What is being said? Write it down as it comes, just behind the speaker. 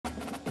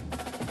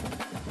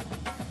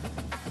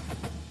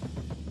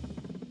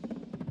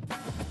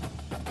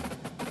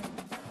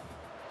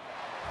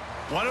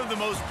One of the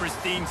most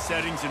pristine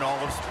settings in all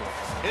of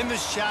sports. In the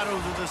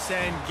shadows of the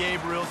San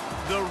Gabriels,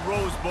 the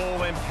Rose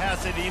Bowl in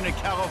Pasadena,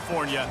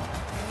 California,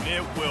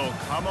 it will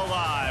come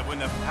alive when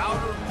the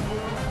powder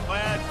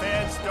blue-clad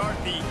fans start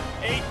the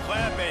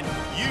 8-clap and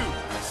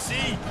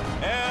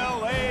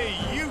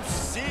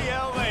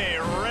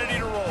UCLA, ready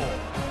to roll.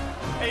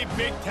 A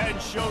Big Ten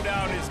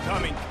showdown is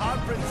coming.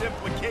 Conference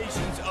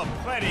implications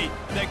aplenty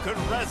that could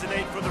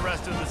resonate for the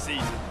rest of the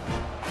season.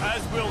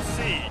 As we'll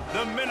see,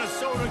 the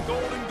Minnesota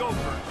Golden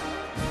Gophers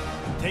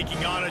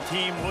taking on a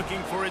team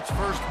looking for its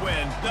first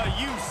win, the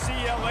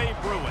UCLA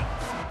Bruins.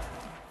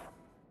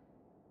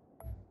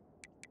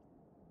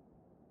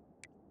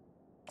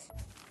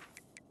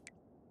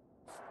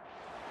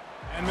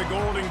 And the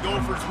Golden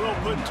Gophers will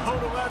put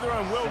total leather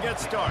and will get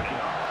started.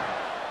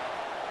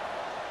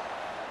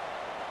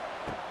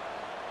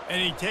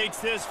 And he takes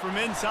this from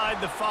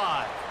inside the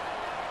 5.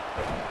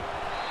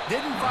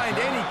 Didn't find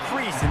any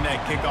crease in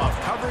that kickoff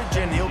coverage,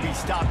 and he'll be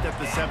stopped at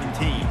the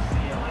 17.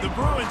 The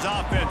Bruins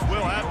offense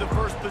will have the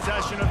first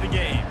possession of the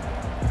game.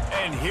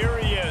 And here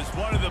he is,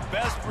 one of the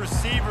best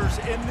receivers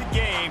in the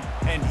game,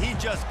 and he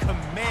just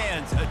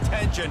commands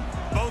attention,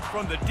 both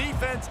from the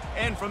defense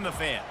and from the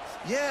fans.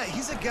 Yeah,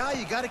 he's a guy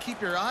you got to keep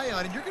your eye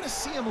on, and you're going to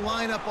see him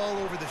line up all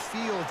over the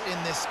field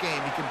in this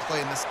game. He can play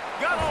in this.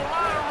 Got a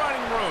lot of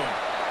running room.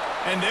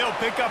 And they'll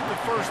pick up the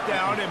first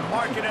down and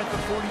mark it at the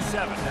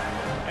 47.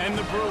 And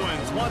the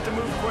Bruins want to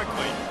move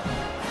quickly.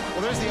 Well,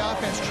 there's the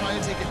offense trying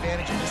to take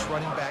advantage of this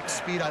running back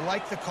speed. I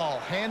like the call.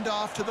 Hand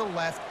off to the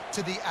left,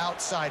 to the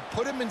outside.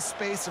 Put him in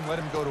space and let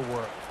him go to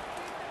work.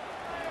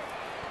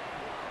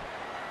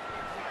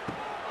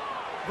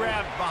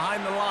 Grabbed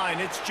behind the line,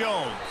 it's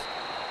Jones.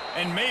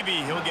 And maybe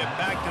he'll get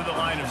back to the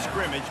line of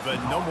scrimmage,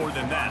 but no more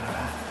than that.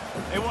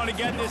 They want to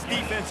get this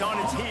defense on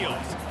its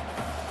heels.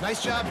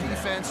 Nice job,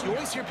 defense. You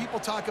always hear people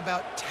talk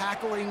about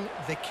tackling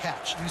the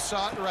catch. You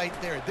saw it right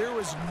there. There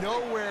was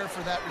nowhere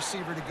for that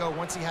receiver to go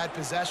once he had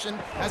possession.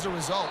 As a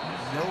result,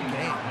 no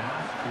gain.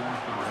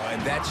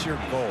 And that's your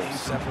goal,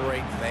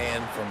 separate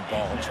man from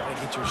ball. Try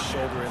to get your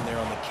shoulder in there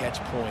on the catch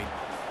point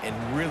and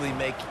really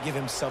give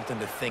him something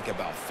to think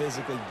about.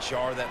 Physically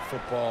jar that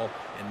football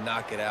and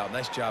knock it out.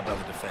 Nice job by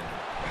the defender.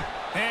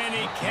 And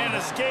he can't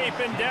escape,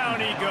 and down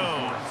he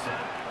goes.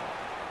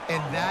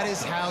 And that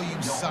is how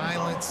you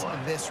silence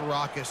this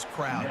raucous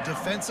crowd.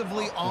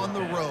 Defensively on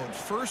the road.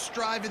 First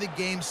drive of the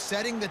game,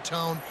 setting the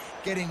tone,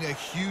 getting a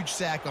huge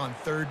sack on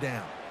 3rd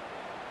down.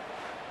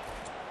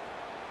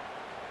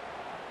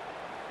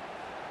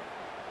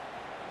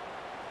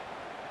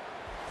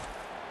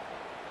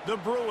 The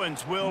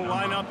Bruins will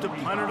line up to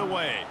punt it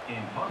away.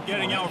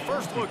 Getting our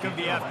first look of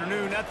the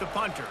afternoon at the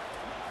punter.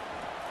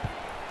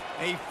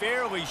 A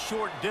fairly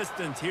short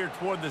distance here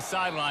toward the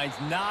sidelines,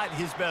 not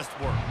his best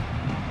work.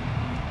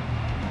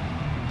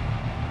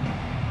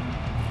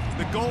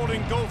 The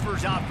Golden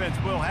Gophers offense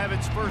will have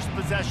its first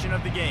possession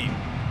of the game.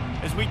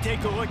 As we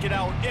take a look at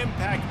our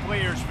impact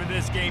players for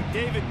this game,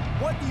 David,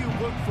 what do you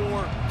look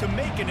for to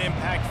make an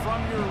impact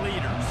from your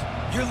leaders?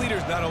 Your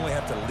leaders not only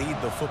have to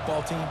lead the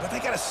football team, but they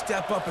got to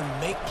step up and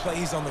make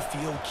plays on the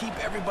field, keep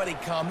everybody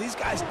calm. These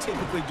guys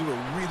typically do a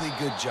really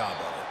good job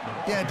of it.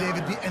 Yeah,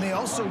 David, and they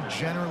also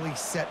generally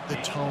set the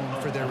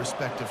tone for their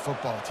respective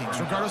football teams.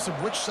 Regardless of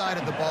which side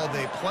of the ball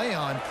they play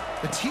on,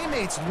 the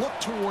teammates look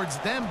towards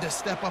them to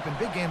step up in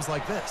big games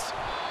like this.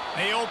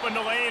 They opened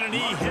the lane, and he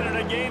hit it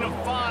a gain of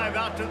 5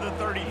 out to the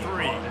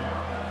 33.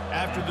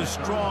 After the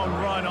strong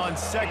run on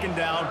 2nd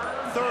down,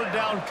 3rd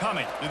down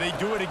coming. Do they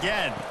do it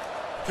again?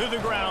 To the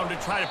ground to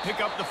try to pick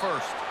up the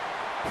first.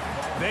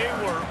 They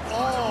were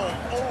all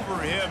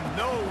over him,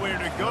 nowhere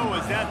to go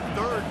as that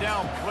 3rd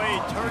down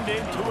play turned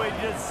into a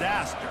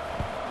disaster.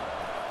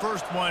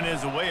 First one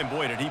is away, and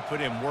boy, did he put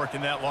in work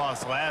in that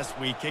loss last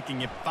week,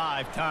 kicking it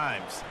 5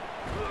 times.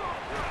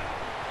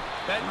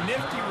 That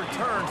nifty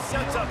return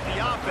sets up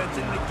the offense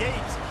and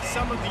negates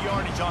some of the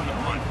yardage on the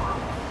punt.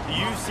 The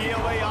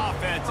UCLA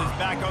offense is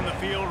back on the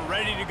field,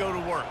 ready to go to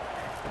work.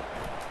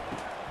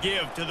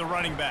 Give to the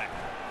running back.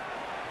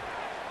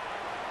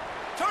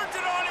 Turns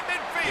it on in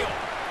midfield.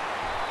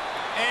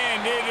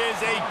 And it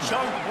is a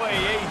chunk play,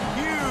 a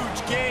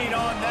huge gain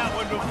on that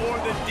one before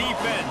the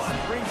defense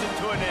brings it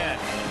to an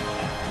end.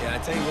 Yeah, I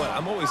tell you what,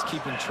 I'm always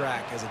keeping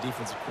track as a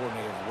defensive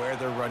coordinator of where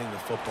they're running the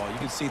football. You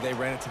can see they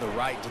ran it to the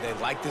right. Do they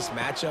like this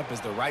matchup?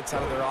 Is the right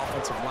side of their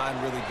offensive line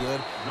really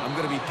good? I'm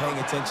going to be paying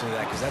attention to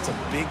that because that's a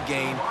big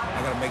gain.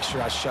 I got to make sure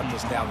I shut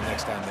this down the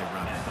next time they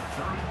run it.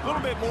 A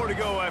little bit more to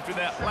go after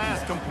that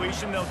last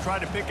completion. They'll try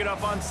to pick it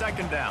up on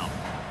 2nd down.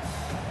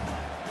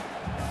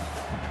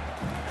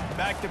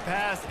 Back to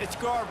pass, it's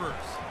Garbers.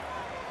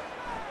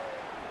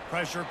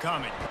 Pressure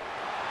coming.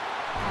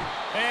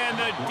 And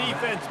the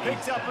defense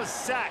picks up a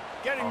sack,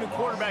 getting the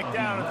quarterback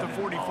down at the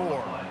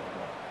 44.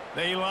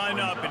 They line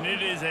up, and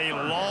it is a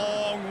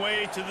long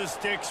way to the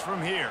sticks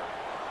from here.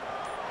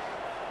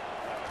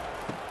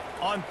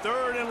 On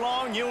 3rd and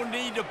long, you'll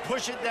need to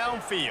push it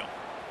downfield.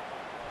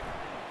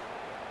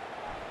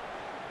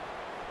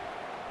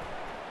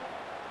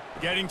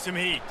 Getting some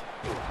heat.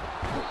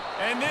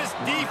 And this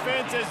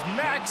defense has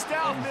maxed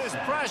out this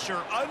pressure.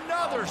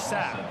 Another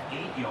sack.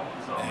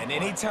 And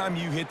anytime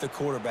you hit the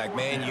quarterback,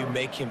 man, you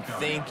make him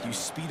think, you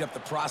speed up the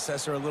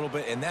processor a little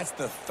bit, and that's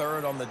the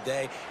third on the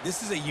day.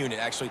 This is a unit,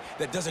 actually,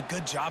 that does a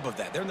good job of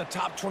that. They're in the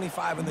top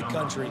 25 in the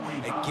country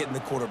at getting the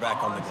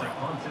quarterback on the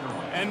ground.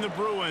 And the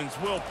Bruins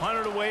will punt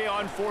it away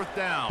on 4th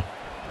down.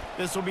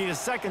 This will be the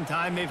second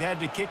time they've had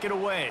to kick it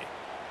away.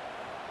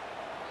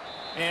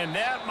 And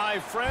that, my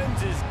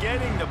friends, is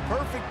getting the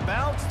perfect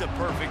bounce, the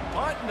perfect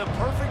punt, and the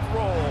perfect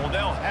roll.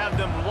 They'll have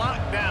them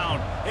locked down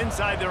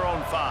inside their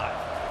own 5.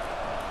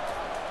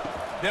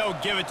 They'll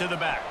give it to the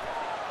back.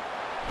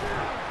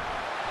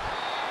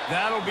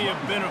 That'll be a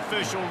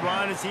beneficial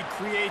run as he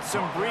creates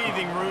some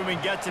breathing room and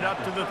gets it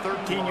up to the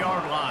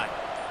 13-yard line.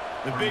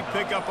 The big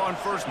pickup on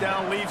 1st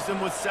down leaves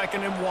them with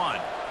 2nd and 1.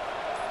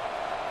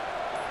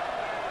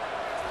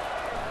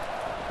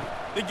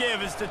 The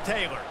give is to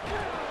Taylor.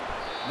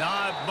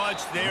 Not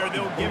much there.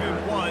 They'll give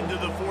him 1 to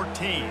the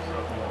 14.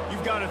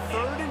 You've got a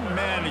 3rd and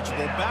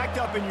manageable, backed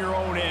up in your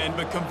own end,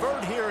 but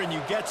convert here and you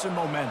get some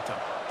momentum.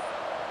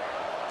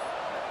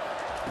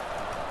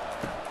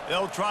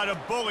 They'll try to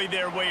bully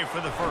their way for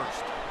the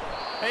 1st.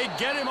 They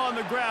get him on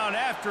the ground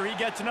after he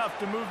gets enough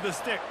to move the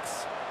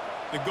sticks.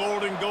 The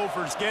Golden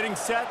Gophers getting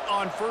set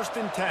on 1st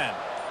and 10.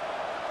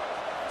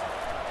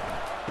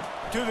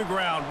 To the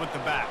ground with the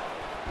back.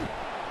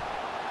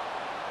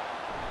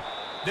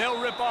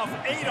 They'll rip off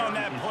 8 on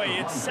that play.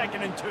 It's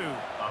 2nd and 2.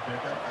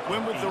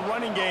 Win with the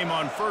running game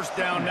on 1st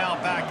down, now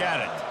back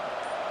at it.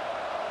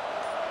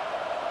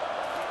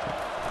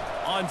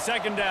 On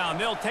 2nd down,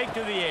 they'll take to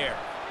the air.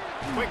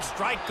 Quick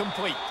strike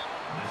complete.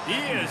 He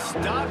is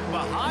stopped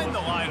behind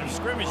the line of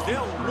scrimmage.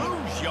 They'll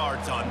lose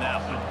yards on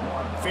that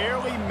one.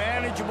 Fairly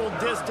manageable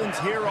distance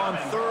here on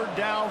 3rd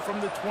down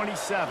from the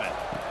 27.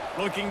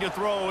 Looking to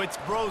throw, it's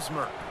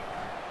Brosmer.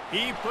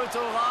 He puts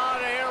a lot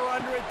of air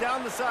under it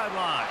down the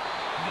sideline.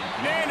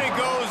 And it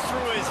goes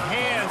through his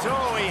hands.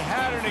 Oh, he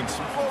had an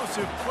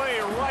explosive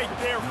play right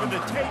there for the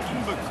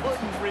taking, but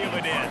couldn't reel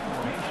it in.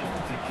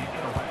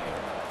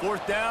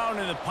 4th down,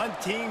 and the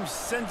punt team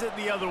sends it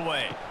the other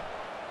way.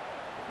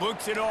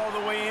 Books it all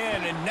the way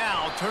in, and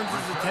now turns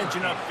his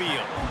attention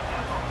upfield.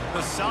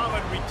 The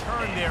solid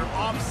return there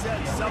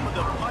offsets some of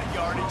the punt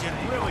yardage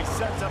and really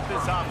sets up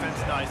this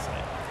offense nicely.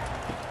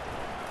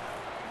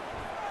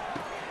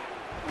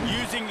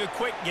 Using the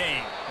quick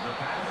game.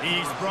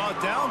 He's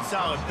brought down,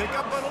 solid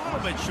pickup, but a little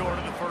bit short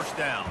of the 1st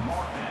down.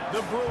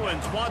 The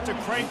Bruins want to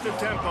crank the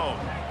tempo.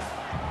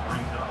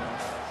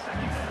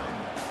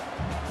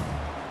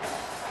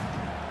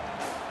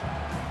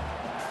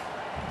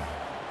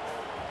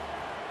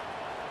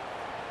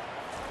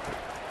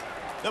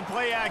 The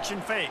play action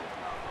fake.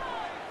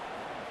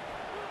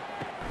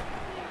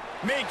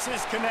 Makes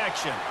his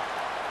connection.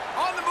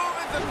 On the move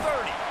at the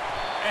 30.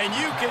 And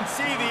you can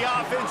see the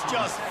offense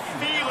just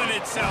feeling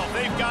itself.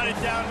 They've got it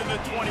down to the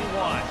 21.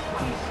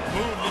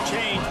 Move the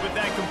change with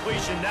that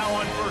completion now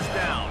on 1st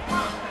down.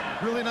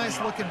 Really nice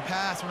looking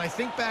pass. When I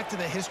think back to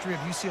the history of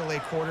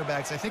UCLA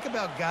quarterbacks, I think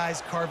about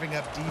guys carving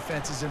up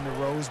defenses in the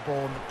Rose Bowl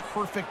in the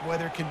perfect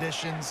weather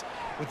conditions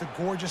with the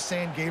gorgeous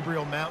San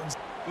Gabriel Mountains.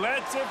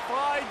 Lets it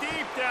fly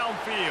deep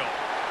downfield.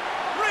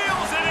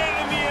 Reels it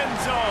in the end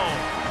zone.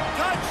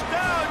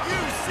 Touchdown,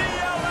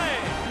 UCLA!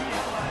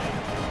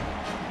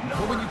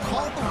 But when you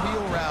call the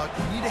wheel route,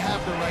 you need to have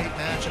the right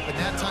matchup, and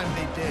that time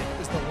they did. It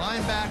was the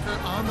linebacker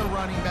on the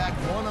running back,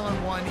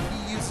 one-on-one.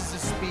 He uses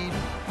his speed,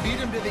 beat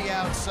him to the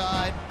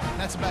outside.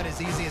 That's about as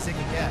easy as it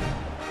can get.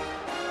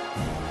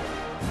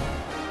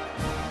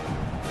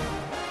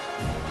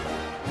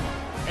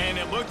 And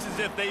it looks as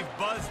if they've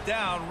buzzed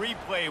down.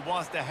 Replay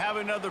wants to have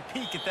another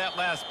peek at that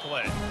last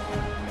play.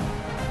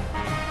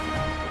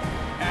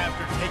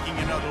 After taking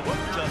another look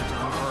just to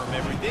confirm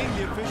everything,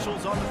 the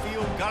officials on the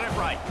field got it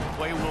right. The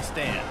play will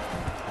stand.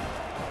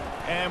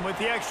 And with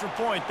the extra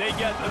point, they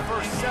get the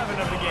first 7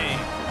 of the game.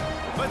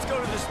 Let's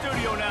go to the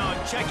studio now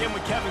and check in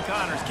with Kevin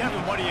Connors. Kevin,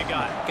 what do you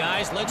got?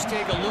 Guys, let's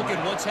take a look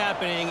at what's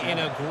happening in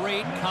a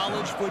great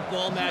college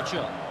football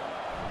matchup.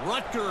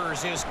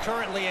 Rutgers is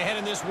currently ahead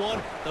in this one.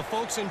 The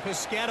folks in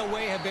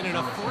Piscataway have been in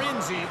a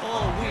frenzy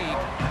all week,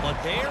 but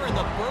they're in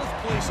the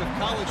birthplace of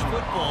college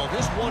football.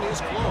 This one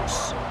is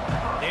close.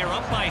 They're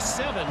up by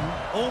 7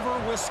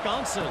 over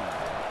Wisconsin.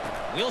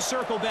 We'll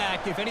circle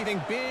back if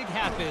anything big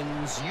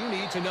happens you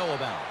need to know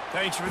about.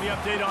 Thanks for the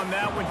update on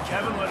that one,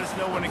 Kevin. Let us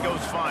know when it goes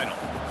final.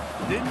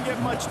 Didn't get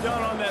much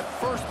done on that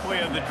first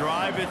play of the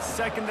drive. It's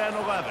 2nd and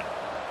 11.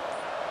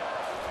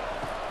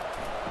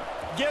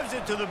 Gives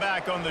it to the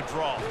back on the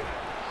draw.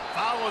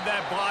 Followed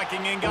that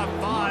blocking and got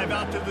 5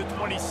 out to the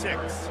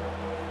 26.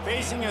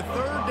 Facing a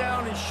 3rd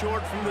down and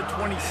short from the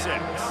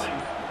 26.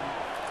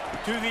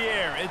 To the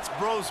air, it's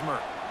Brosmer.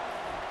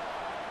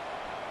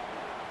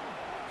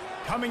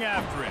 Coming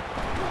after him.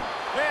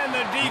 And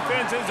the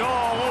defense is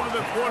all over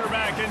the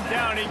quarterback, and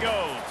down he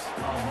goes.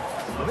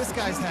 Well, this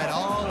guy's had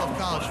all of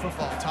college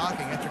football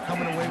talking after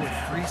coming away with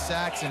 3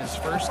 sacks in his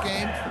first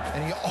game,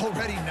 and he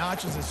already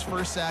notches his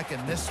first sack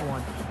in this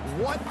one.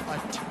 What a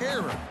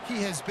terror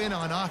he has been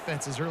on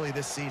offenses early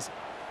this season.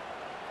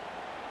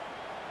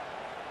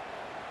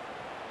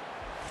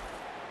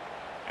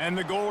 And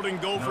the Golden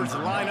Gophers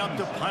line up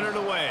to punt it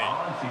away.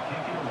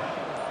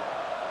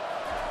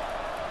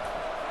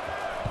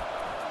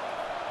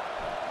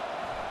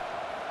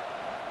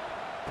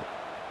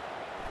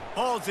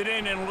 Hauls it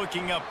in and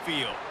looking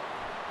upfield.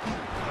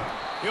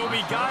 He'll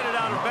be guided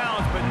out of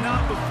bounds, but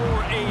not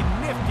before a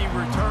nifty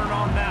return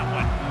on that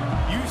one.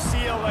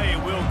 UCLA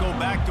will go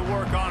back to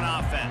work on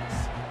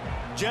offense.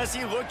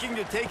 Jesse looking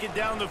to take it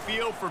down the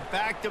field for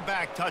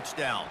back-to-back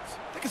touchdowns.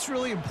 I think it's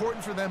really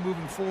important for them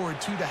moving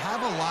forward, too, to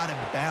have a lot of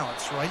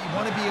balance, right? You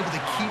want to be able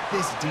to keep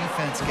this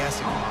defense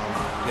guessing.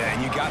 Yeah,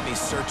 and you got me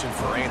searching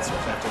for answers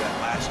after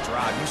that last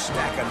drive. You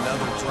stack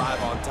another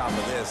drive on top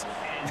of this,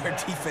 their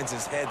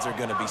defense's heads are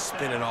going to be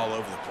spinning all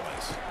over the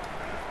place.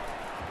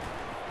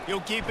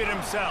 He'll keep it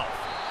himself.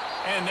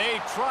 And they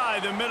try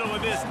the middle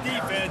of this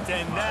defense,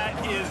 and that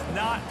is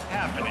not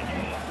happening.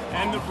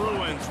 And the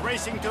Bruins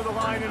racing to the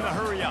line in the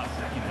hurry-up.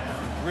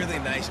 Really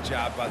nice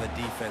job by the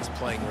defense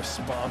playing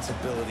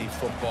responsibility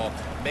football,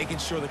 making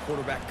sure the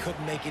quarterback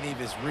couldn't make any of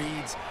his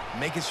reads,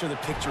 making sure the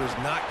picture is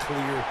not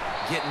clear,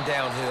 getting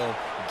downhill,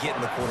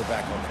 getting the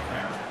quarterback on the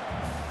ground.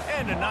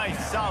 And a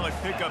nice solid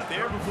pickup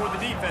there before the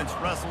defense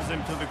wrestles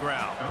him to the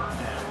ground.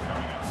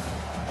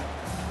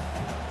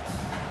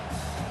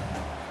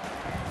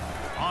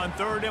 On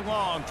 3rd and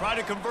long, try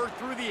to convert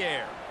through the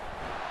air.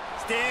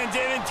 Stands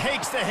in and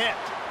takes the hit.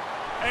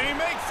 And he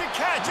makes the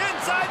catch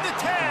inside the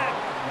 10.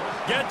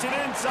 Gets it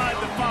inside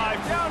the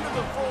 5, down to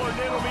the 4, and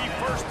it'll be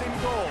 1st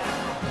and goal.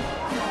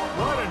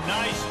 What a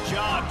nice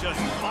job just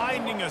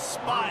finding a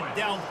spot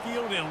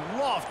downfield and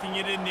lofting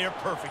it in there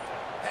perfectly.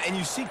 And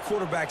you see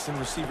quarterbacks and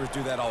receivers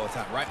do that all the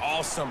time, right?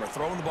 All summer,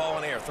 throwing the ball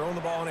in air, throwing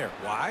the ball in air.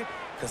 Why?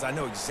 Because I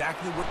know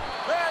exactly what...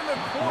 And the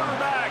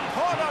quarterback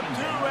caught up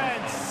to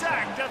and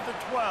sacked at the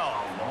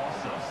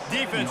 12.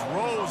 Defense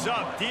rolls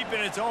up deep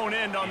in its own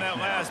end on that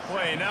last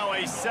play. Now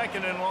a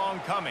 2nd and long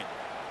coming.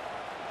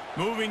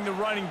 Moving the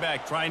running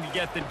back, trying to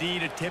get the D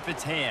to tip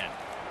its hand.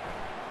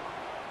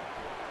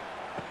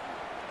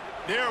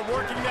 They're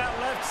working that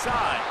left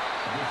side.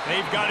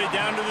 They've got it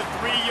down to the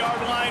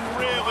 3-yard line.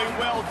 Really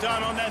well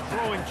done on that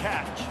throw and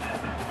catch.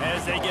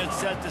 As they get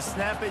set to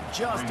snap it,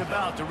 just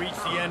about to reach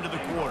the end of the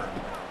quarter.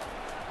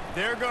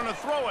 They're going to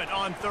throw it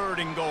on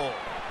 3rd and goal.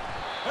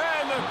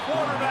 And the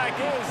quarterback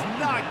is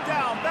knocked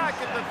down back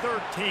at the 13.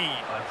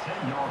 A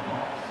 10-yard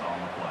loss on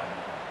the play.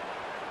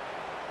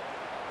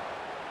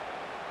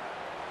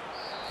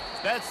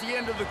 That's the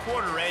end of the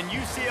quarter, and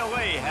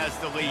UCLA has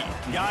the lead.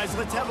 Guys,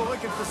 let's have a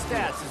look at the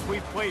stats as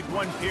we've played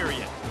 1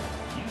 period.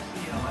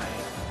 UCLA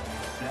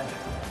 7,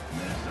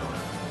 Minnesota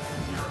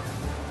 0.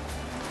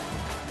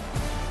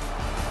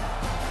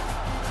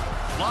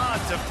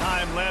 Lots of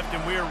time left,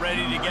 and we're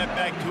ready to get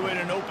back to it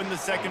and open the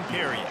 2nd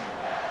period.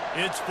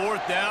 It's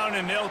 4th down,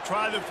 and they'll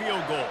try the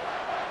field goal.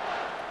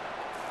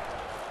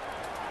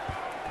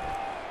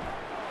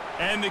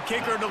 And the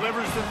kicker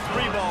delivers the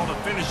 3 ball to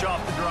finish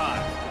off the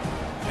drive.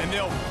 And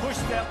they'll push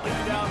that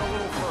lead down a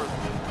little further.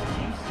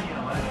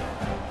 UCLA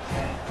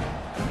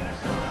 10,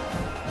 Minnesota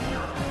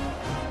 0.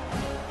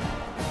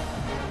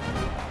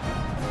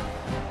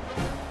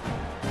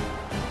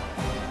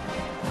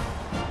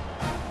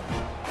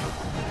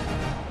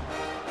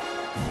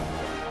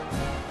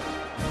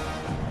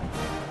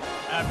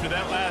 After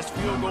that last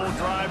field goal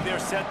drive, they're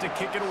set to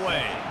kick it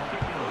away.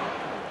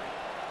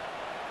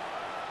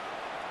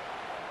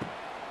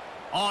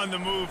 On the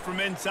move from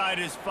inside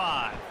his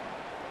 5.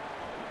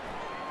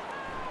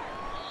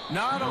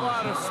 Not a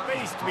lot of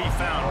space to be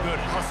found. Good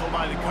hustle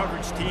by the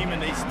coverage team,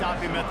 and they stop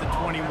him at the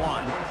 21.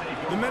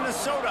 The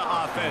Minnesota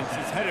offense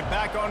is headed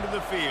back onto the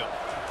field.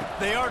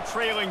 They are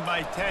trailing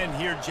by 10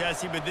 here,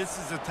 Jesse, but this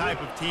is the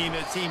type of team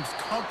that seems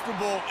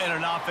comfortable in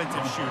an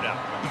offensive shootout.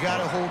 You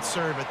got to hold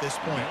serve at this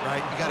point,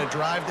 right? You got to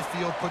drive the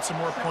field, put some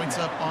more points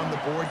up on the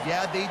board.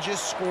 Yeah, they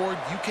just scored.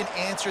 You can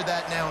answer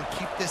that now and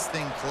keep this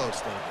thing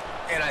close, David.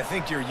 And I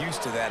think you're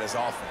used to that as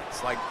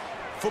offense. Like,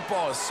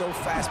 football is so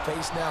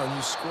fast-paced now and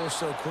you score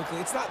so quickly,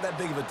 it's not that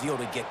big of a deal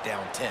to get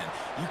down 10.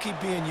 You keep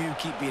being you,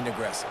 keep being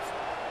aggressive.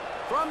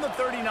 From the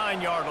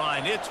 39-yard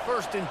line, it's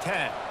 1st and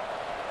 10.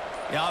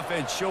 The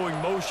offense showing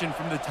motion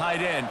from the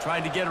tight end,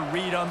 trying to get a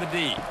read on the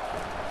D.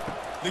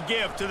 The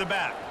give to the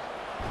back.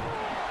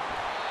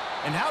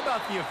 And how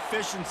about the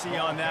efficiency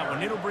on that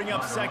one? It'll bring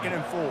up 2nd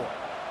and 4.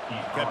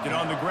 Kept it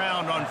on the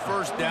ground on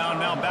 1st down,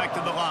 now back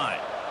to the line.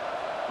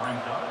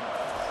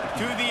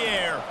 To the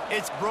air,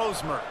 it's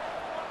Brosmer.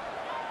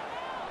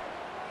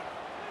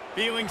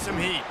 Feeling some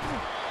heat.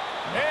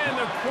 And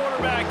the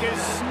quarterback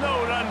is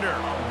snowed under.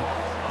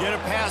 Get a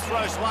pass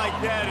rush like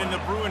that, and the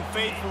Bruin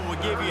faithful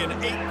will give you an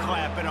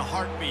 8-clap in a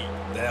heartbeat.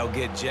 They'll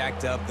get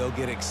jacked up. They'll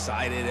get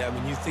excited. I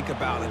mean, you think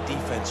about a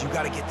defense. You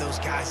got to get those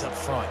guys up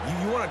front.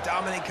 You want to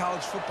dominate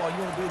college football. You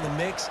want to be in the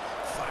mix.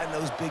 Find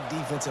those big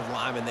defensive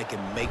linemen that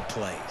can make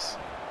plays.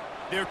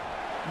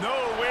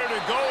 Nowhere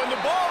to go, and the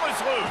ball is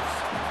loose.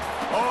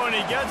 Oh, and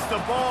he gets the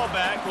ball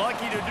back.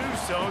 Lucky to do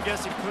so.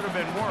 Guess it could have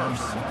been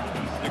worse.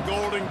 The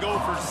Golden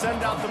Gophers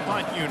send out the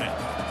punt unit.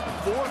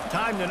 Fourth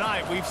time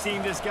tonight we've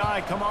seen this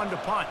guy come on to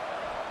punt.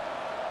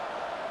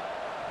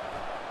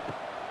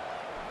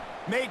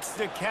 Makes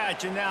the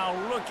catch, and now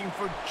looking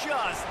for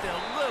just a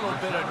little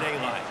bit of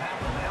daylight.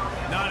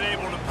 Not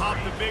able to pop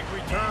the big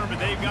return, but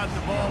they've got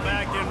the ball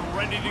back and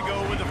ready to go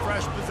with a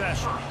fresh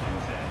possession.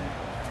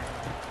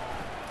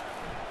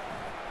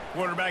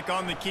 Quarterback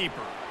on the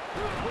keeper.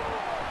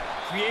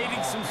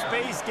 Creating some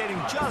space, getting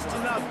just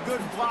enough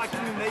good blocking,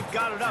 and they've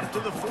got it up to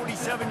the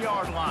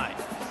 47-yard line.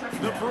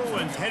 The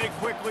Bruins headed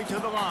quickly to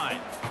the line.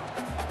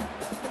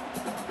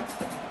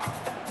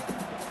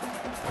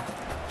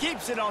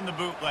 Keeps it on the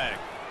bootleg.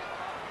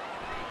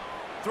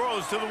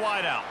 Throws to the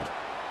wideout.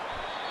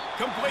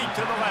 Complete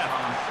to the left.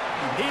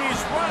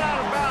 He's run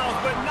out of bounds,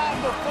 but not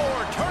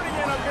before. Turning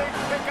in a big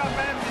pickup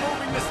and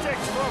moving the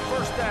sticks for a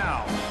first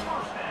down.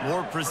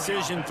 More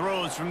precision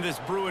throws from this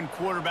Bruin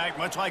quarterback,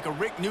 much like a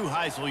Rick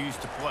Neuheisel used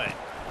to play.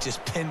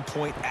 Just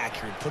pinpoint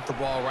accurate. Put the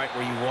ball right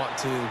where you want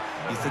to.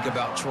 You think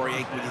about Troy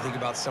Aikman, you think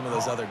about some of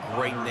those other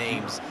great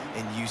names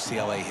in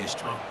UCLA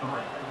history.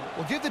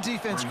 Well, give the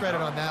defense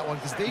credit on that one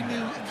because they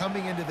knew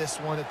coming into this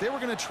one that they were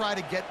going to try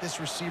to get this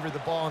receiver the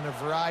ball in a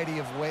variety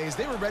of ways.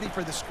 They were ready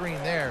for the screen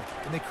there,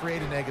 and they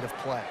create a negative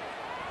play.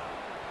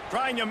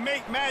 Trying to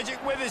make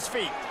magic with his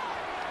feet.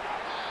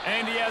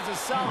 And he has a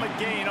solid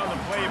gain on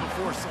the play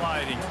before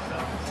sliding.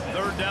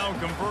 Third down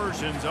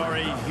conversions are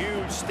a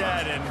huge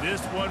stat, and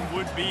this one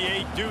would be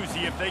a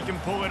doozy if they can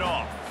pull it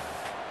off.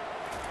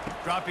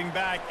 Dropping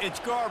back, it's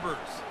Garbers.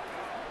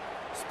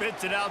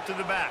 Spits it out to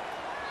the back.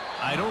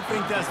 I don't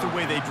think that's the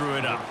way they drew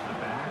it up.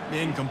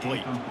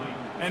 Incomplete.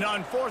 And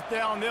on fourth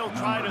down, they'll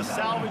try to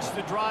salvage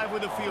the drive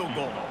with a field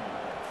goal.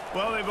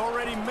 Well, they've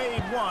already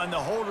made one. The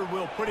holder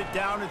will put it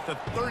down at the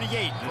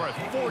 38 for a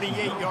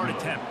 48-yard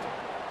attempt.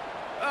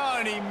 Oh,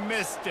 and he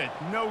missed it.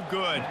 No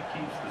good.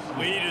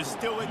 Lead is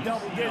still at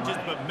double digits,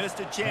 but missed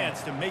a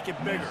chance to make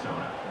it bigger.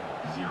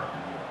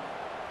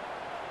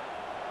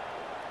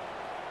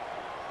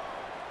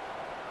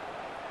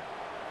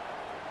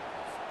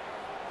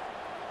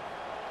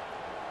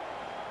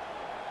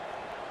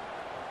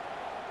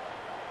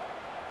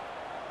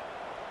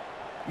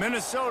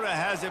 Minnesota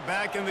has it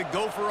back, and the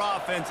Gopher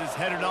offense is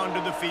headed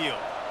onto the field.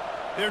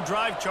 Their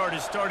drive chart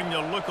is starting to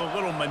look a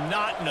little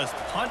monotonous.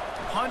 Punt,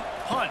 punt,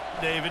 punt,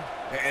 David.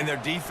 And their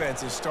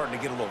defense is starting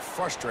to get a little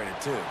frustrated,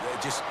 too.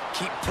 They just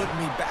keep putting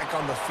me back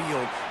on the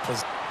field.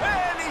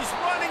 And he's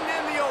running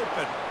in the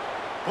open.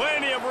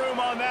 Plenty of room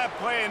on that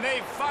play, and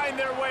they find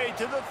their way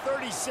to the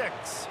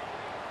 36.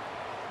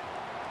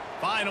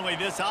 Finally,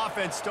 this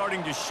offense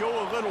starting to show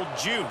a little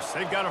juice.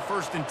 They've got a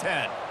 1st and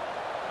 10.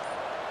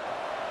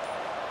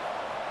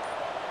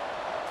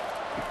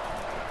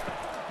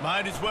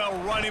 Might as well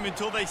run him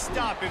until they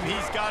stop him.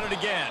 He's got it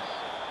again.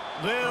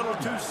 Little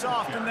too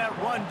soft in that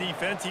run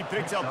defense. He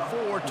picks up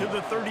 4 to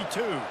the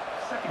 32.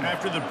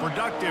 After the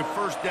productive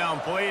first down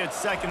play, it's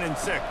 2nd and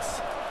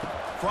 6.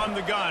 From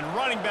the gun,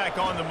 running back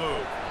on the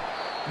move.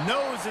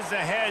 Noses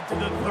ahead to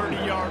the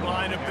 30-yard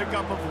line, a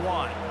pickup of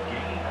 1.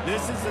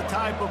 This is the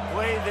type of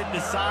play that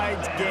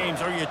decides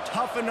games. Are you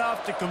tough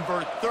enough to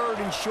convert 3rd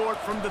and short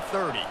from the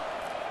 30?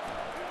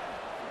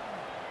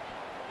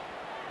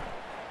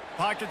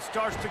 Pocket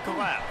starts to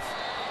collapse.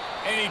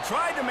 And he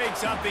tried to make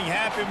something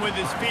happen with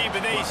his feet,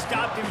 but they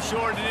stopped him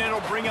short, and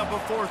it'll bring up a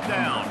 4th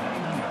down.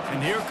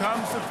 And here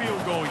comes the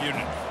field goal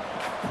unit.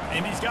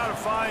 And he's got to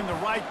find the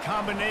right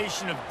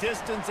combination of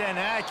distance and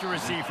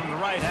accuracy from the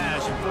right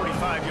hash and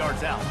 45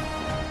 yards out.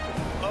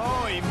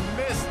 Oh, he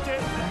missed it.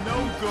 No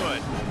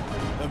good.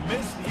 The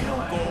missed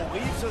field goal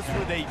leaves us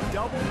with a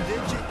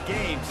double-digit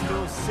game,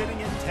 still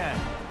sitting at 10.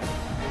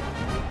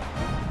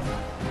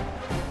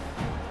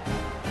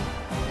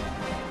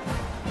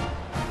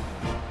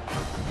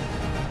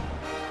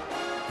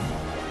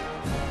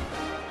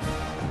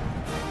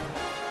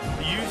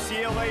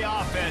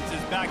 UCLA offense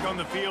is back on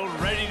the field,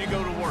 ready to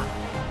go to work.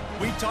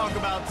 We talk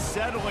about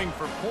settling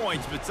for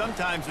points, but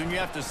sometimes when you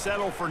have to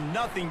settle for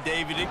nothing,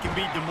 David, it can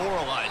be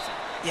demoralizing.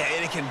 Yeah,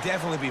 and it can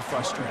definitely be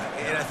frustrating.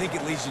 And I think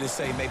it leads you to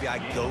say maybe I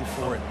go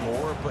for it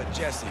more. But,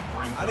 Jesse,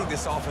 I think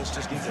this offense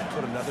just needs to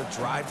put another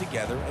drive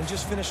together and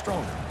just finish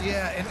stronger.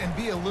 Yeah, and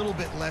be a little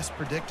bit less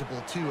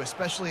predictable, too,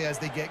 especially as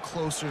they get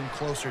closer and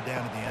closer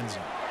down to the end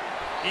zone.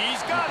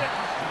 He's got it.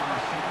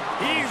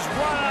 He's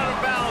run out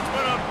of bounds,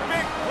 but a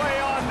big play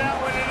on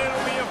that one, and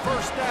it'll be a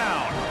 1st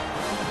down.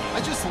 I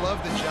just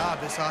love the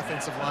job this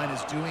offensive line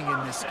is doing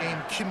in this game,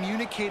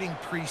 communicating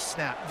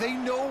pre-snap. They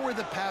know where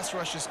the pass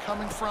rush is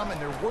coming from,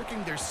 and they're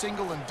working their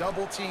single and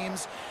double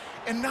teams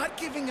and not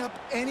giving up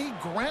any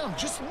ground.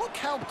 Just look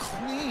how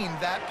clean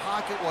that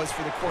pocket was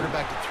for the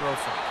quarterback to throw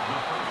from.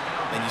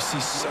 And you see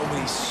so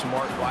many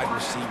smart wide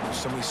receivers,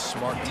 so many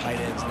smart tight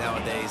ends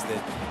nowadays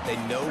that they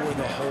know where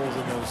the holes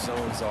in those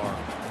zones are,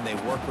 and they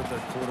work with their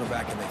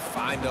quarterback, and they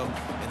find them,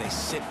 and they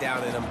sit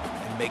down in them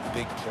and make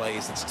big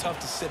plays. It's tough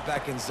to sit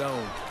back in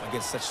zone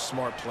against such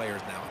smart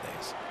players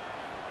nowadays.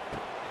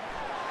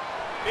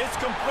 It's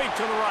complete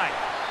to the right.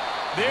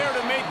 There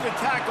to make the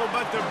tackle,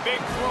 but the big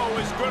throw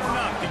is good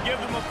enough to give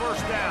them a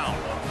first down.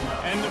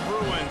 And the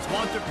Bruins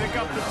want to pick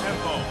up the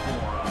tempo.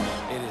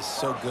 It is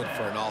so good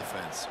for an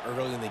offense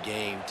early in the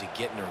game to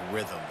get in a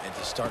rhythm and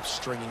to start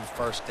stringing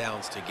first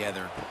downs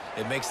together.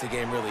 It makes the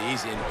game really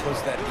easy and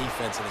puts that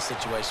defense in a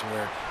situation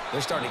where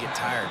they're starting to get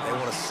tired. They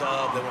want to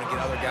sub. They want to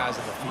get other guys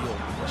on the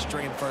field.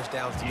 Stringing first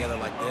downs together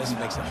like this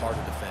makes it hard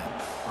to defend.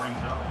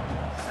 Brings up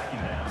second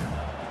down.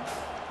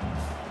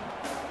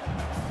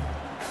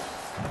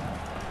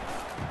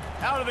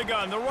 Out of the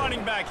gun, the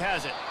running back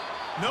has it.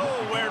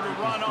 Nowhere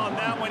to run on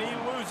that one. He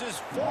loses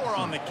 4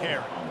 on the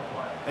carry.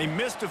 They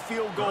missed a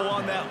field goal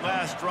on that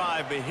last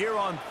drive, but here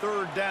on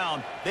third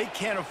down, they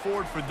can't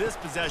afford for this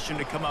possession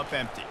to come up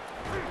empty.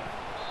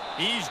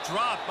 He's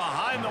dropped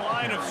behind the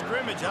line of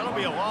scrimmage. That'll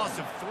be a loss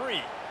of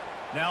 3.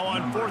 Now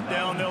on fourth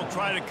down, they'll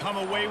try to come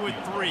away with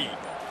 3.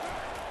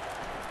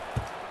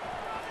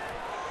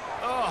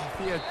 Oh,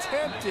 the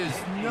attempt is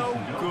no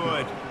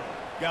good.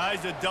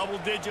 Guys, a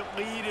double-digit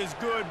lead is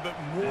good, but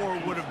more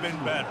would have been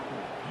better.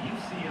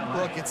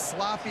 Look, it's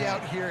sloppy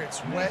out here.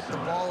 It's wet. The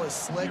ball is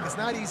slick. It's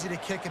not easy to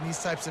kick in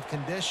these types of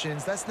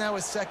conditions. That's now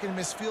his second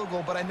missed field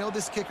goal, but I know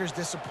this kicker's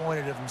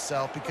disappointed of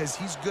himself because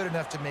he's good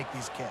enough to make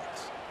these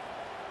kicks.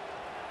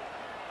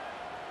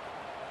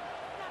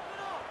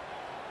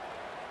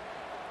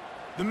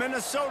 The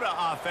Minnesota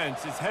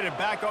offense is headed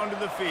back onto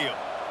the field.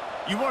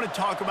 You want to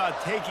talk about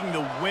taking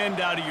the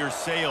wind out of your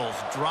sails.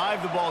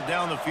 Drive the ball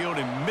down the field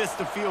and miss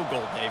the field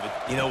goal, David.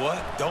 You know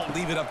what? Don't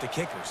leave it up to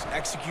kickers.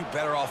 Execute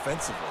better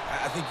offensively.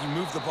 I think you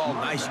move the ball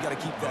nice. You got to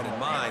keep that in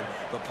mind.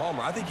 But,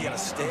 Palmer, I think you got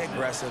to stay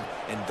aggressive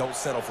and don't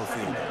settle for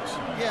field goals.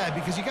 Yeah,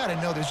 because you got to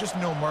know there's just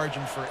no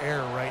margin for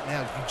error right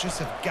now. You just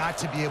have got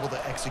to be able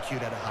to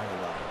execute at a higher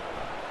level.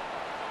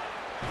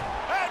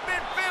 At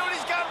midfield,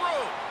 he's got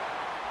room.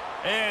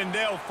 And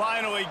they'll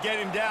finally get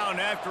him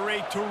down after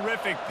a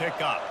terrific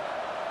pickup.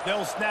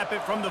 They'll snap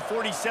it from the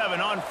 47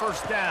 on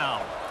first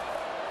down.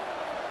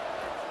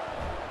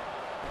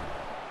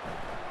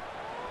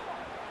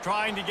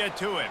 Trying to get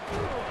to him.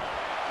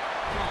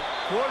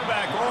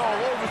 Quarterback all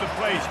over the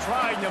place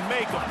trying to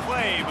make a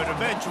play, but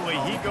eventually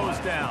he goes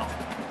down.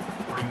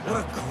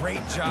 What a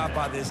great job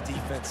by this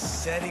defense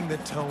setting the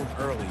tone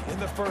early. In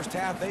the first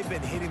half, they've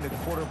been hitting the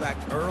quarterback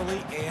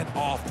early and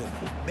often.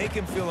 Make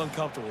him feel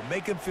uncomfortable.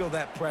 Make him feel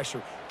that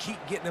pressure.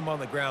 Keep getting him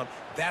on the ground.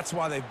 That's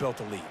why they've built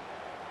a lead.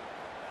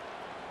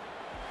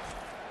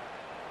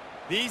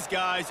 These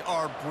guys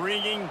are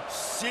bringing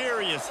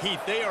serious heat.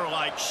 They are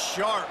like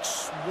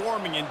sharks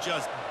swarming and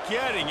just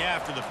getting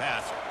after the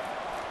passer.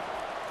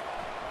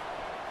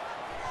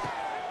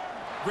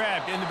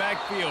 Grabbed in the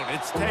backfield.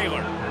 It's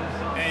Taylor.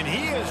 And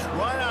he has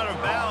run out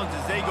of bounds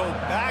as they go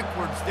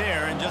backwards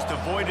there and just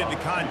avoided the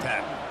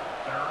contact.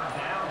 Third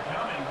down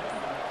coming.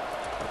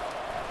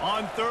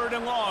 On third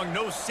and long,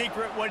 no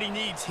secret what he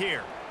needs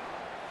here.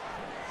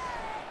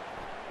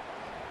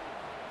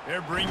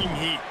 They're bringing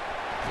heat.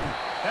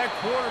 That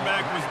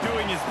quarterback was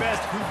doing his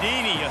best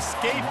Houdini,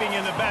 escaping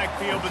in the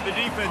backfield, but the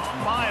defense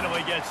finally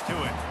gets to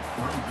him.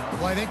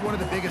 Well, I think one of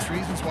the biggest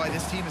reasons why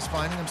this team is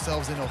finding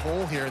themselves in a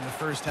hole here in the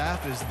first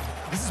half is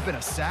this has been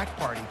a sack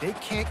party. They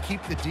can't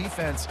keep the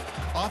defense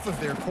off of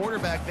their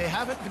quarterback. They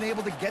haven't been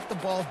able to get the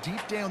ball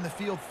deep down the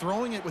field,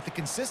 throwing it with the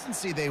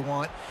consistency they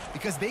want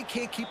because they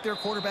can't keep their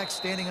quarterback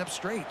standing up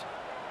straight.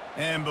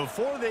 And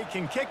before they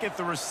can kick it,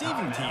 the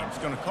receiving team's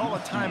going to call a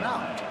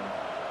timeout.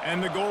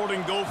 And the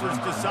Golden Gophers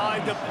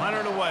decide to punt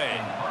it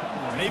away.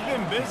 They've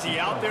been busy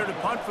out there to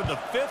punt for the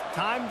 5th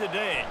time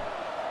today.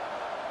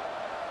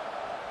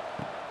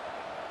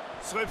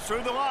 Slips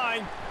through the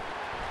line.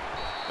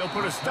 They'll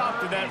put a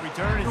stop to that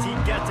return as he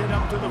gets it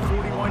up to the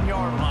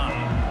 41-yard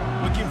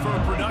line. Looking for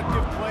a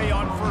productive play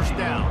on first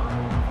down.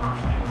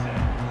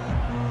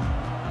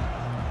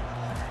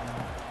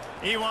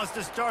 He wants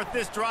to start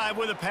this drive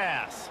with a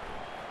pass.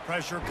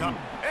 Pressure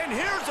coming. And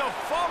here's a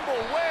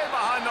fumble way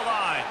behind the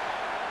line.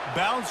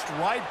 Bounced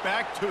right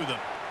back to them.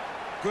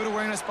 Good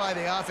awareness by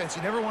the offense.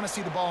 You never want to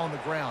see the ball on the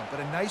ground, but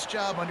a nice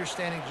job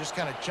understanding to just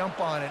kind of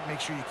jump on it and make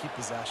sure you keep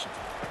possession.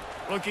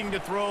 Looking to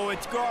throw,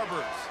 it's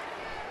Garbers.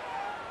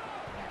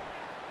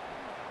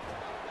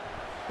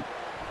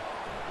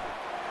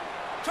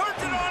 Turns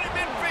it on in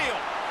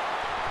midfield.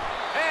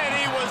 And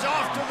he was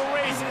off to the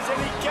races, and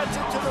he gets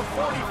it to the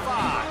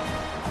 45.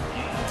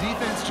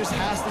 Defense just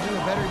has to do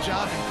a better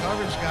job in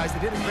coverage, guys. They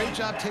did a great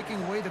job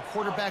taking away the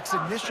quarterback's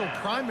initial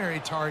primary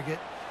target,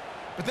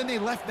 but then they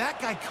left that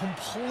guy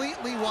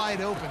completely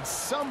wide open.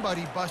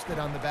 Somebody busted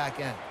on the back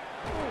end.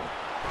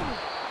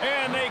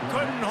 And they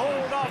couldn't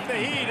hold off the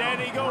heat, and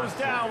he goes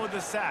down with the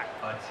sack.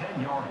 A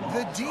 10-yard loss.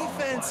 The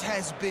defense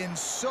has been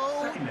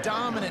so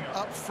dominant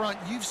up front.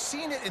 You've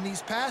seen it in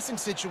these passing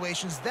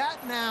situations. That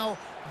now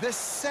the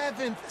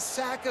 7th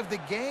sack of the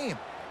game.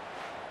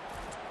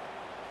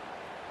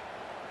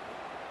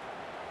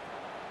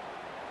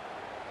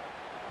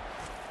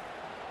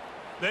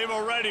 They've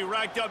already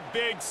racked up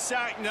big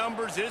sack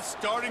numbers. It's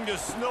starting to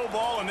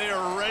snowball, and they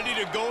are ready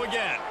to go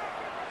again.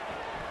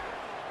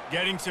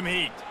 Getting some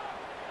heat.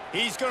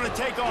 He's going to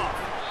take off.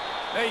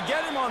 They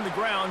get him on the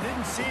ground,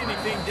 didn't see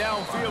anything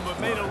downfield, but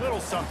made a little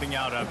something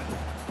out of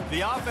it.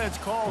 The offense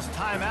calls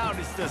timeout.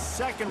 It's the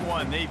second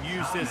one they've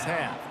used this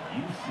half.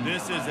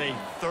 This is a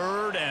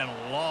 3rd and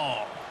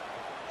long.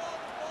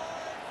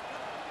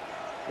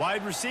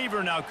 Wide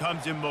receiver now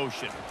comes in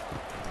motion.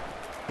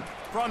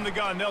 From the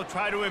gun, they'll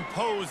try to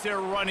impose their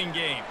running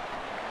game.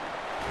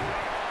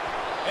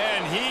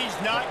 And he's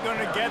not going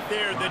to get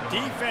there. The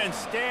defense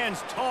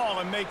stands tall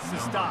and makes the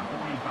stop.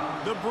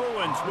 The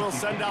Bruins will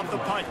send out the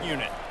punt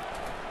unit.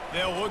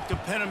 They'll look to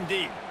pin him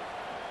deep.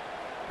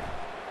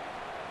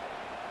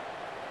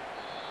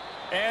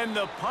 And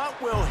the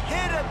punt will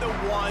hit at the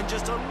 1,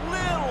 just a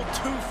little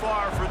too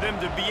far for them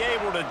to be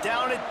able to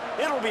down it.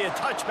 It'll be a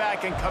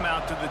touchback and come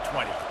out to the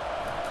 20.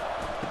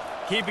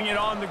 Keeping it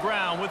on the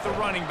ground with the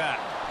running back.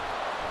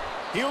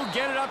 He'll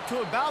get it up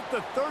to about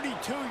the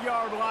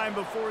 32-yard line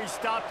before he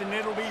stopped, and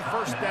it'll be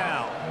first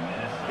down.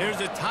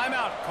 There's a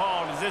timeout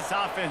called as this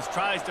offense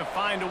tries to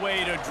find a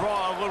way to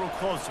draw a little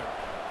closer.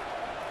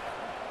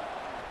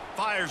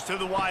 Fires to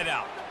the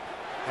wideout.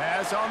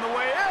 Pass on the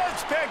way.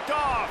 It's picked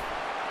off.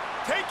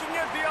 Taking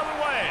it the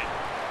other way.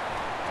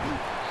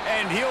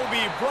 And he'll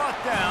be brought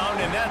down,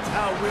 and that's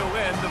how we'll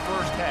end the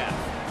first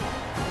half.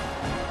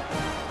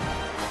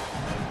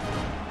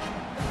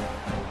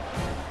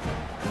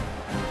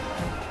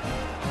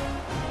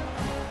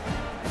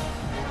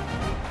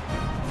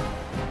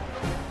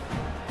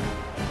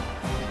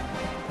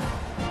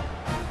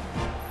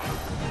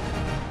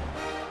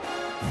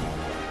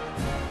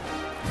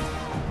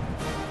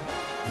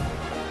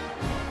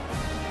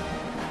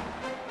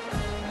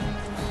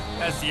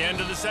 That's the end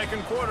of the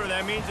second quarter.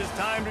 That means it's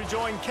time to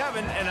join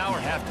Kevin and our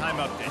halftime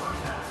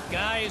update.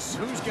 Guys,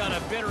 who's got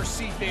a better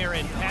seat there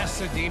in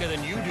Pasadena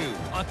than you do?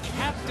 A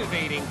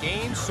captivating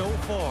game so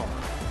far.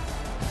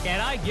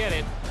 And I get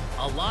it.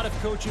 A lot of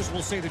coaches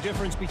will say the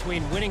difference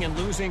between winning and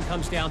losing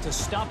comes down to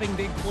stopping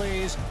big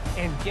plays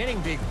and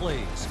getting big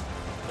plays.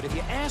 But if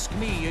you ask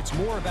me, it's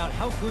more about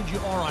how good you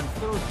are on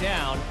 3rd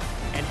down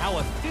and how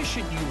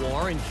efficient you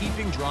are in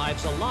keeping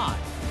drives alive.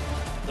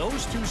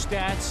 Those two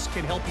stats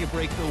can help you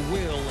break the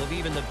will of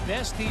even the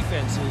best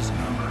defenses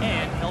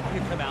and help you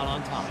come out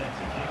on top.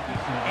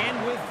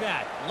 And with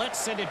that, let's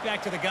send it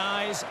back to the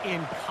guys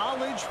in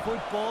college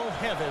football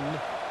heaven,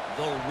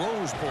 the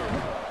Rose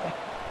Bowl.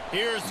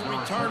 Here's the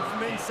return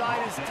from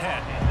inside his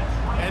 10,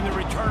 and the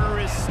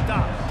returner is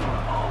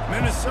stopped.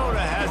 Minnesota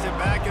has it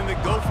back, and the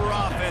Gopher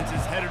offense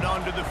is headed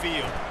onto the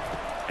field.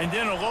 And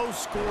in a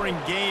low-scoring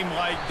game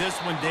like this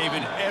one,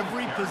 David,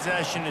 every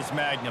possession is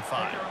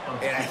magnified.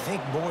 And I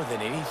think more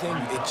than anything,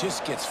 it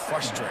just gets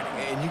frustrating.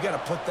 And you got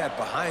to put that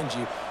behind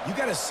you. You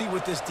got to see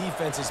what this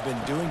defense has been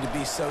doing to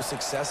be so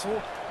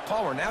successful.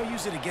 Palmer, now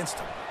use it against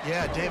them.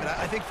 Yeah, David,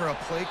 I think for a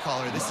play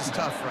caller, this is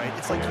tough, right?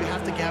 It's like you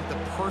have to have the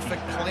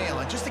perfect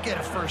plan just to get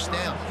a first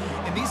down.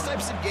 In these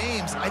types of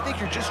games, I think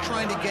you're just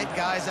trying to get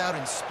guys out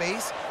in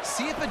space,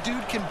 see if a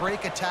dude can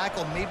break a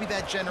tackle. Maybe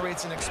that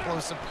generates an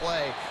explosive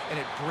play, and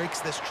it breaks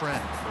this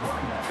trend.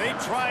 They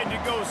tried to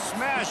go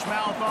smash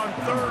mouth on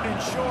 3rd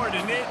and short,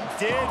 and it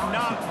did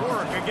not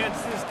work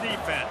against this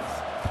defense.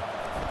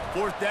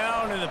 4th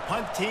down, and the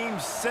punt team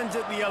sends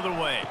it the other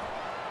way.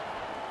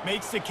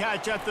 Makes the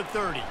catch at the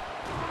 30.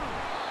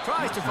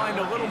 Tries to find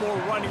a little more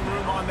running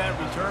room on that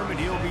return, but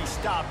he'll be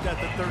stopped at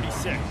the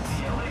 36.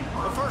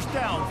 The first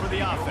down for the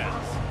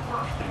offense.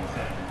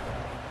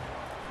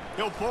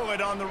 He'll pull it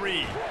on the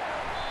read.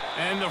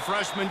 And the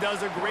freshman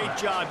does a great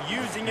job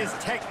using his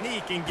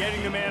technique and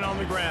getting the man on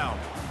the ground.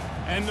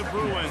 And the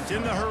Bruins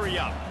in the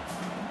hurry-up.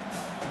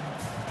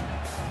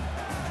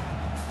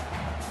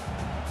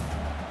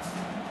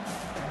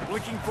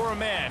 Looking for a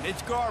man.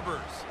 It's Garbers.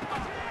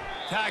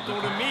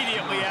 Tackled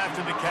immediately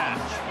after the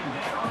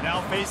catch. Now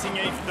facing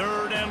a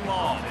 3rd and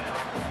long.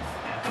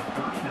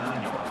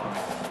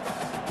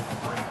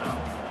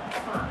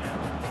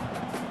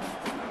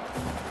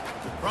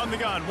 From the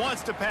gun,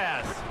 wants to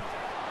pass.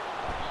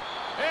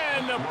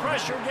 And the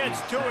pressure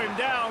gets to him.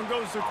 Down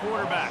goes the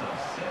quarterback.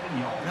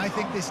 And I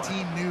think this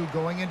team knew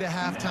going into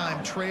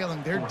halftime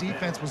trailing, their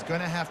defense was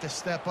going to have to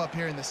step up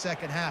here in the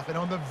second half. And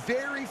on the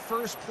very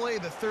first play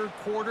of the 3rd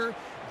quarter,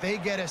 they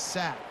get a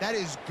sack. That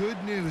is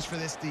good news for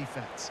this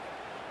defense.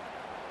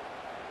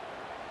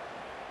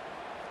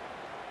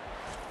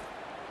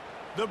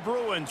 The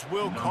Bruins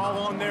will call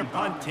on their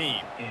punt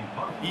team.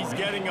 He's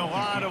getting a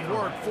lot of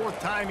work. 4th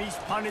time he's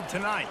punted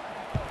tonight.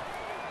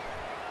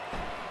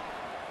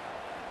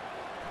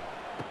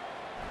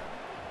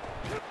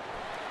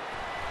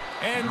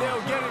 And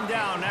they'll get him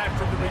down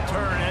after the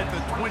return at the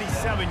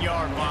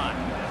 27-yard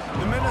line.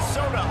 The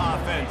Minnesota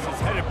offense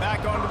is headed back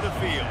onto the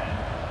field.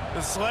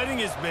 The sledding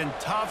has been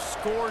tough.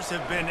 Scores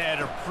have been at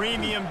a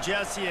premium,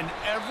 Jesse, and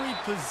every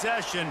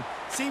possession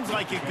seems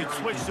like it could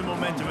switch the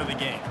momentum of the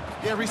game.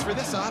 Yeah, Reese, for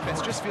this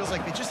offense, just feels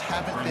like they just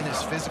haven't been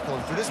as physical.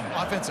 And for this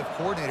offensive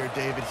coordinator,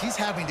 David, he's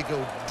having to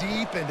go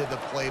deep into the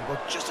playbook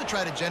just to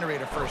try to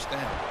generate a first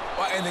down.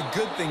 Well, and the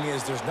good thing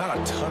is there's not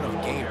a ton of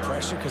game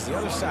pressure because the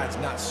other side's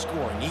not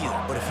scoring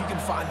either. But if you can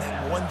find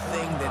that one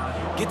thing,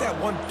 get that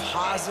one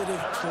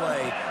positive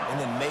play, and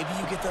then maybe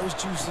you get those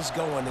juices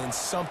going, and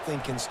something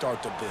can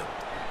start to build.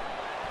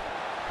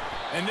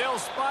 And they'll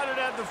spot it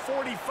at the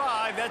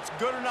 45. That's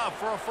good enough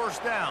for a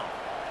first down.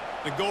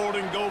 The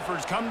Golden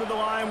Gophers come to the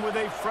line with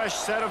a fresh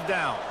set of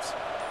downs.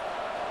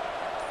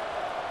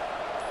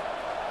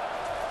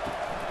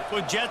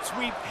 With jet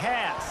sweep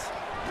pass.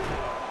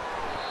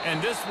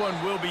 And this one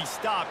will be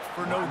stopped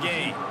for no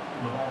gain.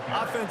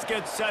 Offense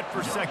gets set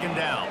for second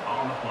down.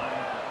 On the play.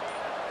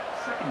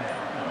 Second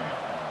down.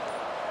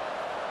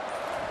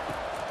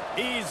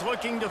 He's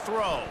looking to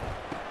throw.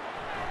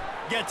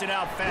 Gets it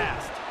out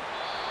fast.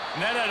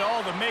 And that had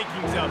all the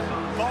makings of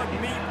bug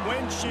meat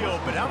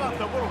windshield. But how about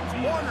the little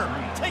corner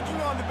taking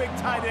on the big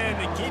tight end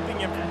and keeping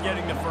him from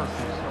getting the first?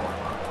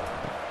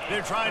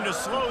 They're trying to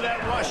slow that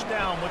rush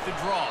down with the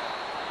draw.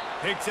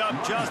 Picks up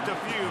just a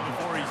few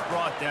before he's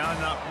brought down.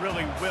 Not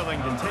really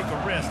willing to take a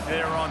risk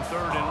there on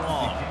 3rd and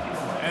long.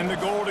 And the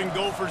Golden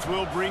Gophers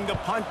will bring the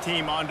punt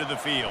team onto the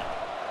field.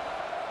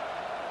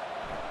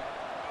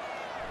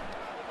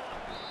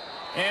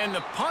 And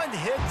the punt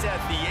hits at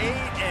the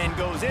 8 and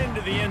goes into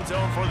the end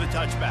zone for the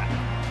touchback.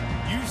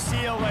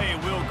 UCLA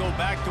will go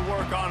back to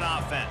work on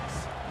offense.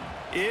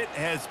 It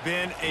has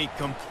been a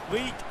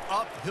complete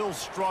uphill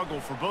struggle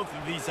for both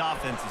of these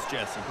offenses,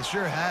 Jesse. It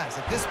sure has.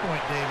 At this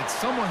point, David,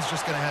 someone's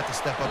just going to have to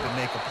step up and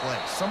make a play.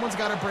 Someone's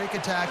got to break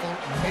a tackle,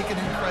 make an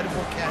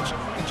incredible catch,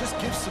 and just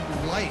give some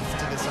life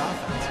to this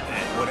offense.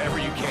 And whatever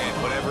you can,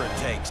 whatever it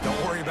takes.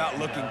 Don't worry about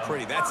looking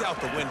pretty. That's out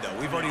the window.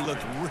 We've already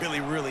looked really,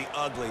 really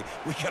ugly.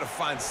 We got to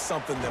find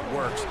something that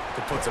works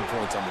to put some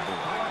points on the board.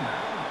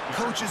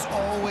 Coaches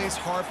always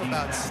harp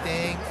about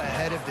staying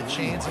ahead of the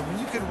chains, and when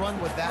you can run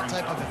with that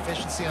type of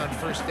efficiency on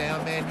first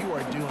down, man, you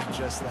are doing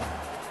just that.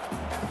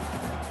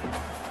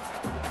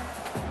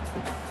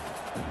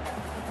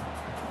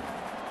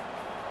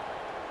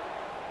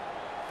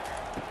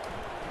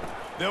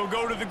 They'll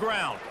go to the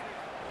ground.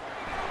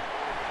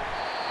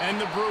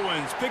 And the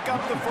Bruins pick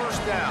up the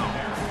first down.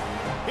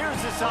 Here's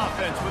this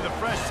offense with a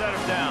fresh set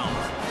of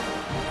downs.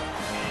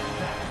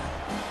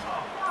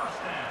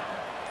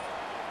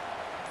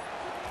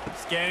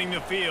 Scanning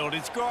the field,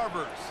 it's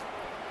Garbers.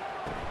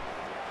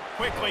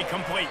 Quickly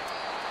complete.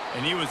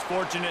 And he was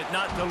fortunate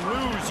not to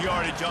lose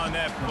yardage on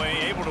that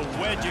play, able to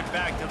wedge it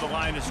back to the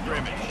line of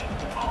scrimmage.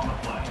 On the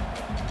play.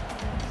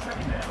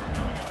 Second down.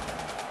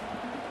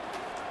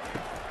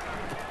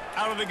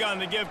 Out of the gun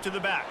to give to the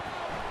back.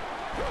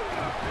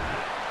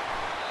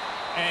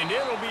 And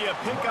it'll be a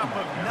pickup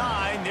of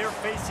 9. They're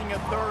facing a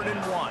 3rd and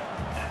 1.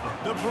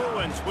 The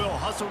Bruins will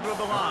hustle to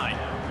the line.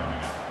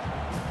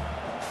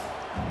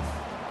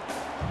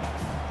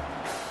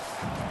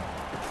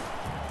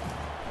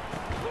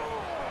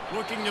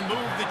 Looking to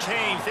move the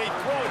chains. They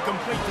throw it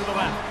complete to the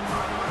left.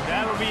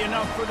 That'll be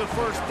enough for the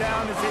first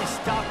down as they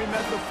stop him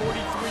at the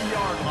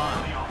 43-yard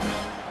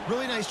line.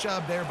 Really nice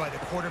job there by the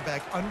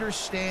quarterback,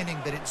 understanding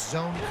that it's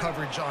zone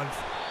coverage on.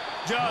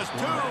 Just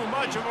too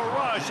much of a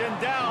rush, and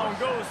down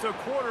goes the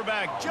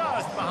quarterback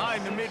just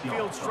behind the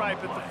midfield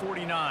stripe at the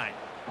 49.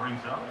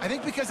 I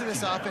think because of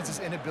this offense's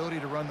inability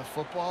to run the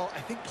football, I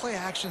think play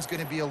action is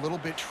going to be a little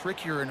bit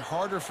trickier and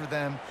harder for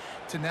them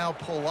to now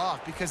pull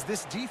off because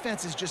this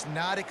defense is just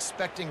not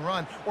expecting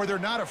run, or they're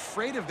not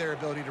afraid of their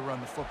ability to run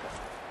the football.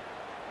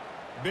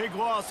 Big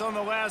loss on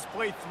the last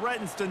play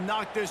threatens to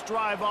knock this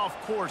drive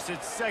off course.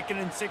 It's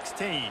 2nd and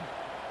 16.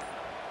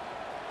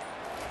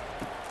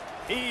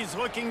 He's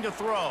looking to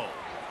throw.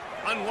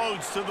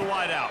 Unloads to the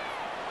wideout.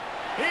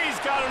 He's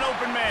got an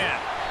open man.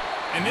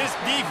 And this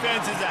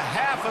defense is a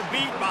half a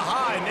beat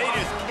behind. They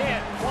just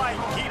can't quite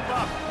keep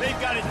up. They've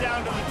got it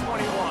down to the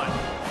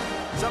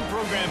 21. Some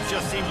programs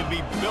just seem to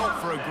be built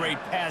for a great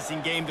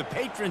passing game. The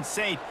patron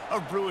saint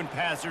of Bruin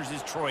passers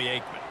is Troy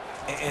Aikman.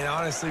 And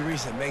honestly,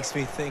 Reese, it makes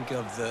me think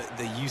of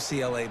the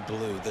UCLA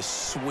blue, the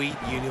sweet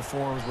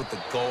uniforms with the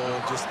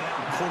gold, just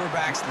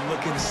quarterbacks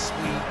looking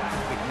sweet,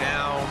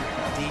 McNown,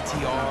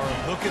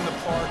 DTR, looking the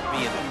part,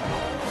 being the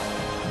part.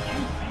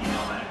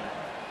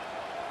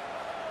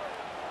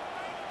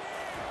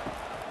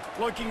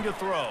 Looking to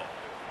throw.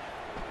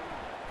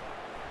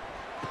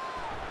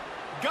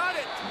 Got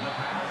it!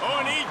 Oh,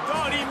 and he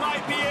thought he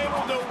might be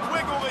able to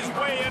wiggle his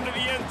way into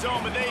the end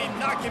zone, but they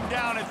knock him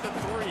down at the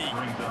 3.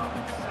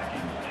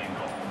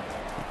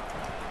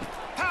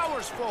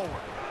 Powers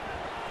forward.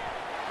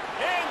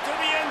 Into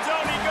the end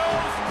zone he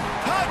goes.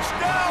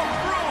 Touchdown,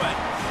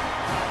 Bruins!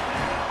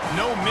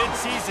 No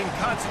midseason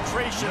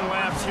concentration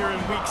laps here in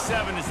Week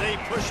 7 as they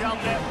push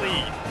out that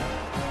lead.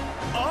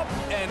 Up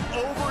and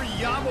over,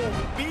 Yam will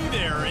be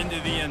there into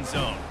the end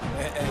zone.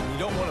 And you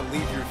don't want to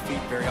leave your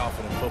feet very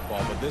often in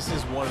football, but this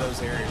is one of those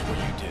areas where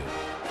you do.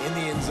 in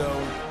the end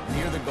zone,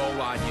 near the goal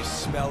line. You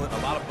smell it. A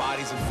lot of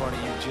bodies in front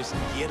of you. Just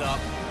get up,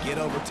 get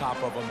over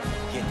top of them,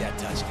 get that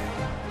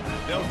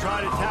touchdown. They'll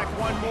try to tack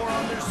one more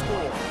on their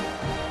score.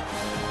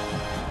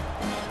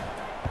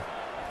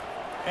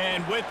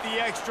 And with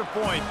the extra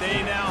point,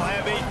 they now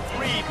have a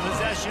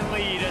 3-possession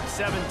lead at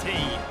 17.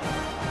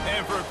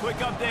 And for a quick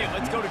update,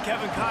 let's go to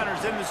Kevin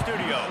Connors in the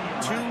studio.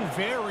 Two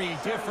very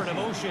different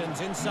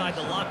emotions inside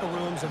the locker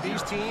rooms of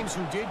these teams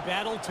who did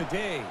battle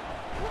today.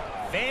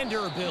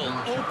 Vanderbilt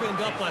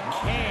opened up a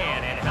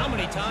can, and how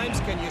many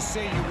times can you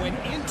say you went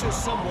into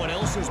someone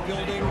else's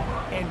building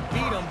and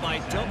beat them by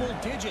double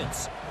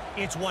digits?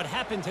 It's what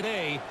happened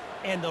today,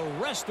 and the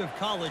rest of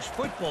college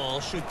football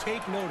should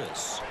take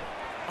notice.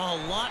 A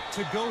lot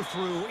to go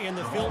through in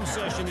the film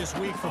session this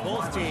week for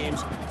both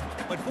teams,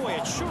 but boy,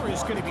 it sure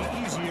is going to be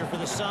easier for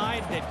the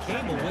side that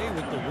came away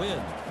with the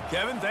win.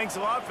 Kevin, thanks a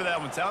lot for that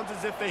one. Sounds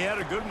as if they had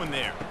a good one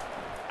there.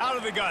 Out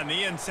of the gun,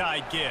 the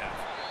inside give.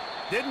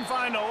 Didn't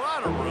find a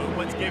lot of room.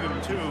 Let's give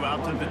him 2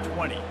 out to the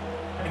 20.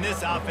 And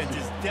this offense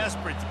is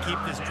desperate to keep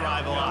this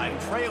drive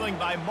alive, trailing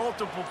by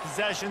multiple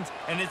possessions,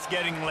 and it's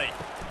getting late.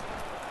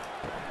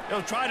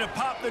 They'll try to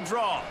pop the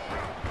draw.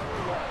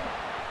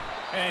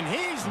 And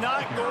he's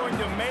not going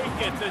to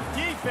make it. The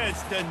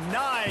defense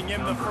denying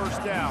him the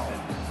first down.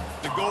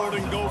 The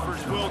Golden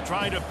Gophers will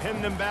try to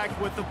pin them back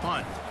with the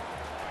punt.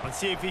 Let's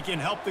see if he can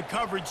help the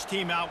coverage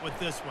team out with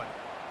this one.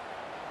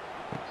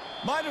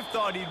 Might have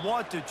thought he'd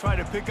want to try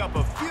to pick up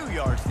a few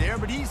yards there,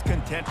 but he's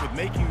content with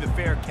making the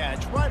fair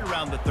catch right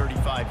around the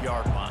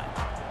 35-yard line.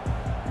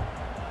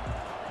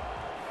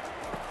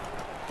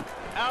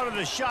 Out of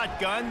the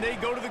shotgun, they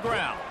go to the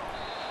ground.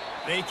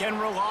 They can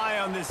rely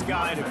on this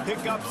guy to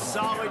pick up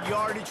solid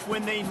yardage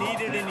when they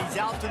need it, and he's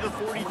out to the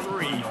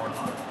 43. Brings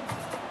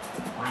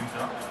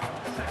up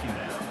 2nd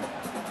down.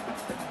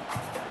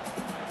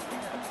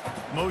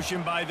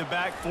 Motion by the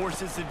back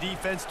forces the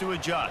defense to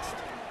adjust.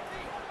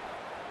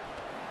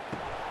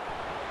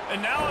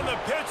 And now on the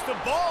pitch, the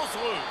ball's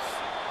loose.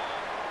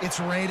 It's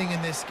raining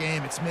in this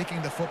game. It's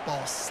making the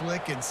football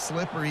slick and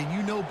slippery. And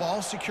you know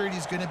ball security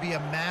is going to be a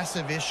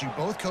massive issue.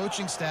 Both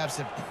coaching staffs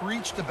have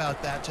preached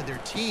about that to their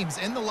teams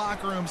in the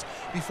locker rooms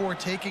before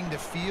taking the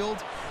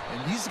field.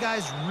 And these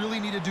guys really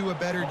need to do a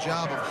better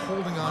job of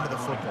holding on to the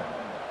football.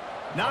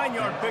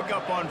 9-yard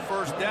pickup on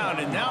first down,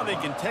 and now they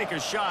can take a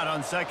shot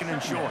on 2nd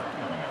and short.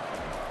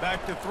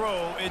 Back to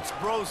throw, it's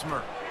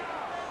Brosmer.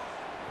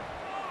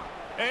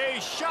 A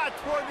shot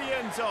toward the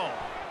end zone.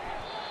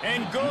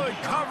 And good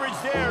coverage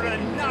there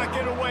to knock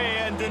it away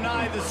and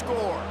deny the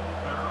score.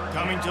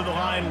 Coming to the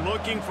line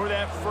looking for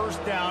that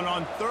first down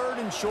on 3rd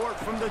and short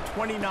from the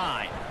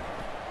 29.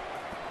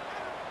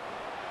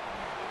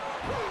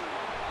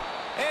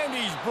 And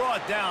he's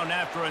brought down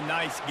after a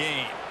nice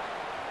gain.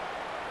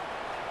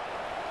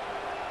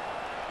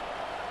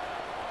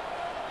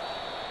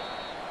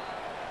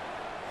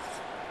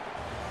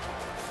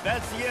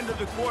 That's the end of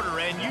the quarter,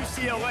 and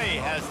UCLA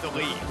has the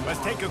lead. Let's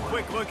take a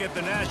quick look at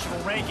the national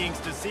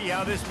rankings to see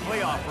how this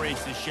playoff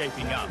race is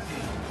shaping up.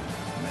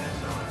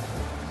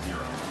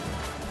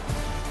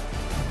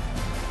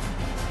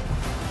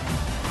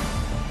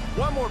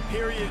 One more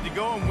period to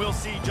go, and we'll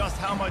see just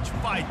how much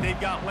fight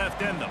they've got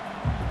left in them.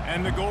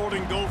 And the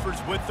Golden Gophers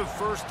with the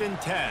 1st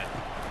and 10.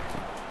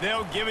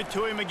 They'll give it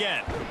to him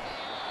again.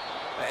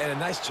 And a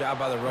nice job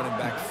by the running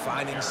back,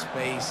 finding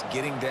space,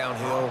 getting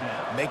downhill,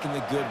 making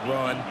the good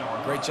run.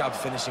 Great job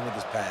finishing with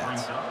his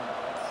pads.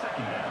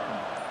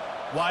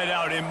 Wide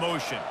out in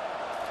motion.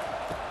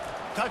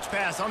 Touch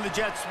pass on the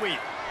jet sweep.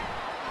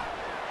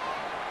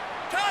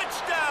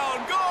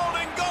 Touchdown,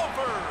 Golden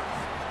Gophers!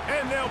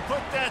 And they'll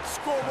put that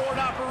scoreboard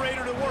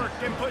operator to work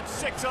and put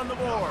 6 on the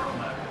board.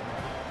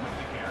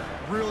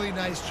 Really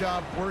nice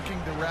job working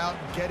the route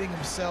and getting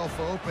himself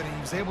open.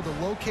 He was able to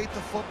locate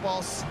the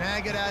football,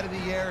 snag it out of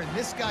the air, and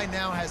this guy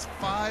now has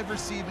 5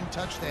 receiving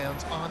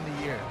touchdowns on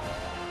the year.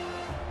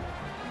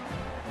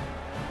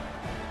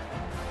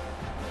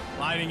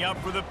 Lining up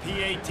for the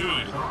PAT.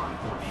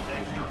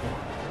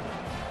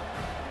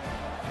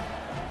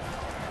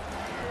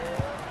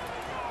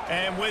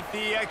 And with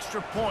the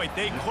extra point,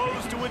 they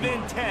close to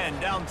within 10,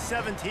 down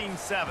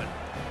 17-7.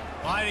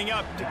 Lining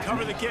up to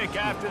cover the kick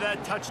after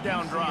that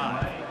touchdown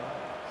drive.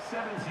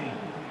 17,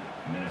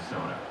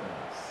 Minnesota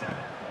 7.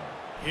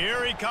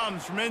 Here he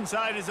comes from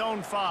inside his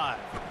own 5.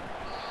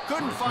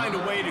 Couldn't find a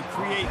way to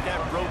create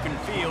that broken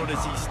field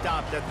as he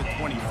stopped at the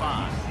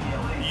 25.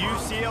 The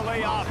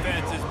UCLA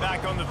offense is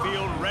back on the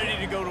field, ready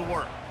to go to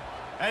work.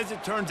 As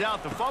it turns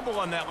out, the fumble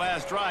on that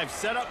last drive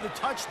set up the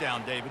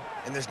touchdown, David.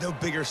 And there's no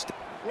bigger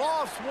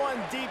Lost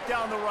one deep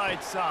down the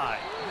right side.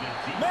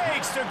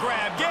 Makes the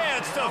grab,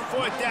 gets the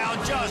foot down,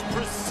 just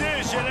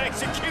precision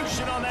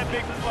execution on that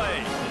big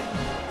play.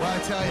 Well, I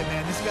tell you,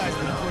 man, this guy's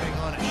been putting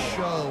on a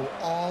show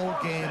all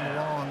game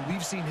long.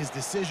 We've seen his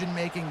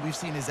decision-making. We've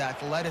seen his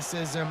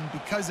athleticism.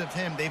 Because of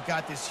him, they've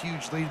got this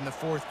huge lead in the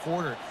 4th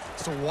quarter.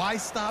 So why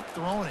stop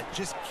throwing it?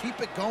 Just keep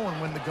it going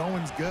when the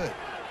going's good.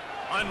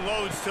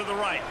 Unloads to the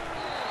right.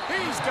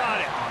 He's got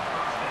it.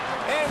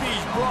 And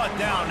he's brought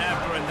down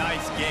after a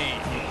nice gain.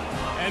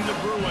 And the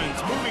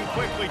Bruins moving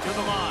quickly to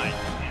the line.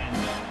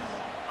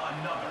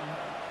 Another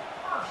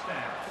first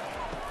down.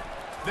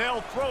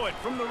 They'll throw it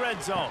from the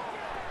red zone.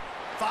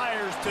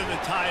 Fires to the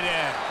tight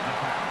end.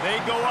 They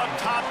go up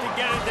top to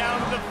get it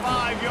down to the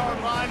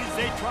 5-yard line as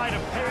they try to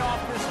pay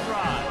off this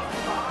drive.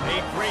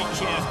 A great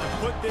chance to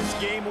put this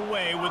game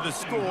away with a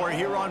score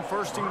here on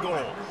 1st and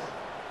goal.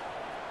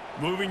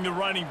 Moving the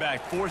running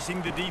back,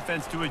 forcing the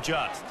defense to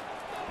adjust.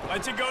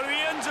 Lets it go to the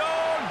end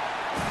zone.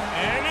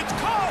 And it's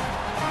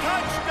caught.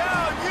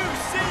 Touchdown,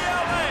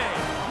 UCLA.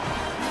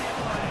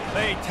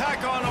 They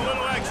tack on a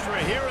little extra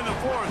here in the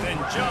 4th and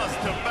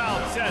just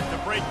about set to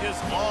break this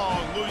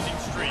long losing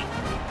streak.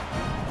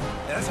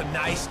 That's a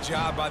nice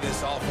job by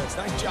this offense.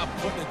 Nice job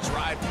putting the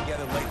drive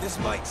together late. This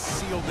might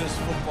seal this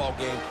football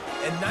game.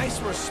 And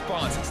nice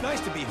response. It's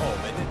nice to be home,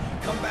 and then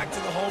come back to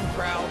the home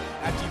crowd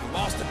after you've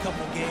lost a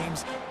couple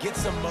games. Get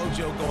some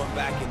mojo going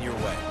back in your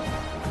way.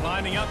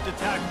 Lining up to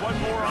tack one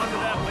more onto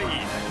that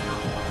lead.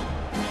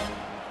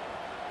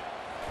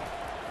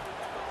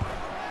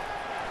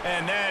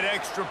 And that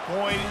extra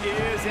point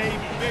is a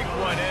big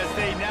one as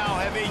they now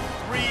have a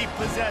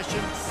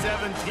 3-possession,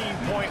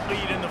 17-point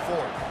lead in the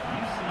 4th.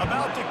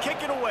 About to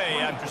kick it away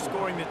after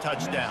scoring the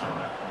touchdown.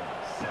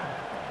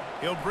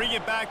 He'll bring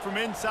it back from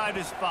inside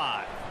his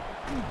 5.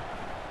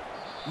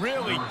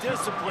 Really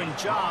disciplined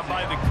job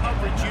by the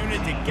coverage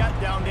unit to get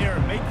down there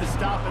and make the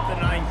stop at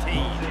the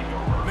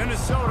 19.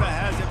 Minnesota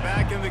has it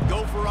back, and the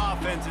Gopher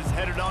offense is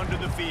headed onto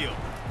the field.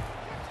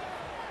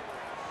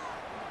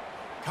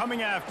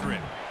 Coming after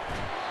him.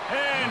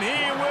 And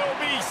he will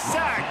be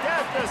sacked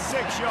at the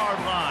 6-yard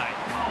line.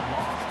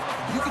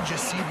 You can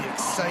just see the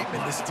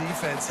excitement this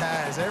defense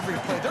has every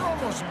play. They're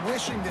almost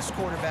wishing this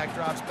quarterback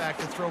drops back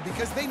to throw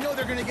because they know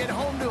they're going to get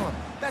home to him.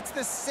 That's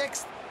the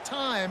 6th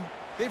time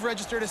they've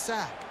registered a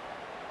sack.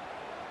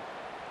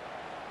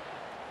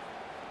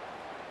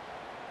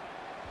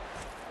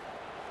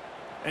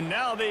 And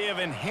now they have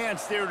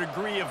enhanced their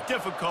degree of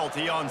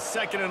difficulty on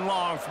 2nd and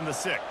long from the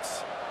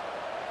 6.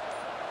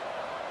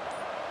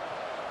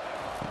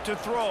 To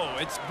throw,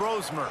 it's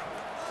Brosmer.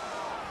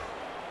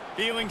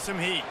 Feeling some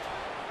heat.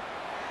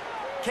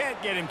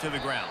 Can't get him to the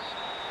ground.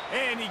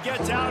 And he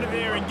gets out of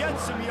there and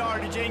gets some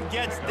yardage and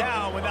gets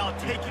down without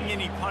taking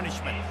any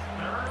punishment.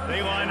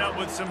 They line up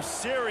with some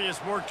serious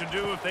work to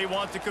do if they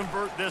want to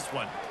convert this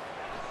one.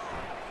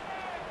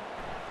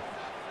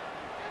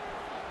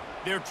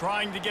 They're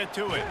trying to get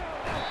to it.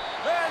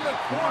 And the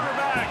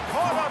quarterback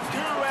caught up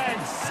to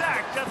and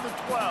sacked at the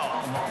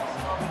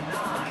 12.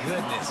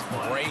 Goodness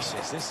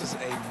gracious, this is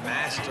a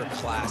master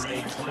class,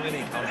 a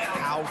clinic on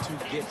how to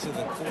get to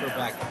the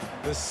quarterback.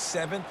 The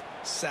 7th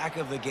sack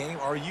of the game.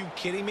 Are you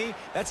kidding me?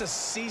 That's a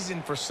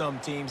season for some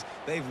teams.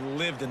 They've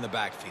lived in the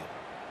backfield.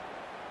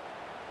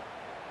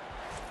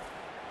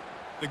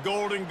 The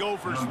Golden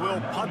Gophers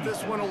will punt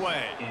this one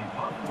away.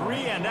 3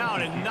 and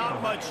out and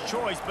not much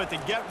choice but to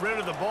get rid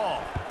of the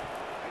ball.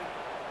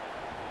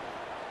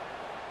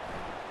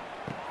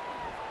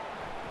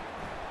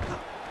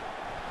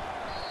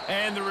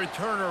 And the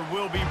returner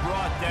will be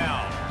brought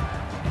down.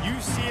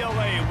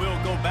 UCLA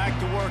will go back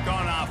to work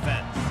on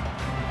offense.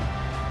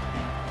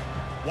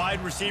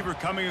 Wide receiver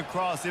coming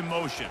across in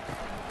motion.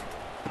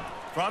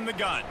 From the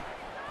gun.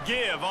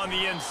 Give on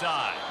the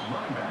inside.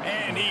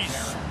 And he's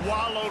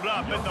swallowed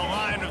up at the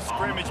line of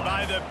scrimmage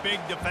by the big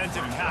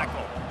defensive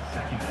tackle.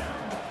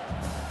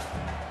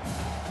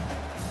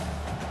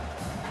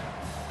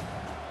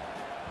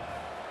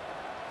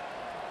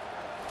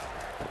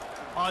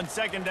 On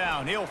 2nd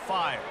down, he'll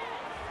fire.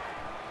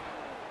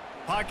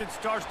 Pocket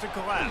starts to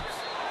collapse.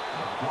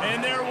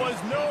 And there was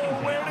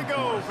nowhere to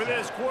go for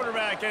this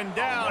quarterback, and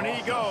down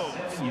he goes.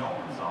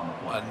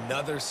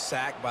 Another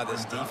sack by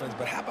this defense,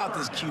 but how about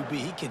this QB?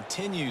 He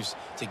continues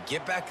to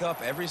get back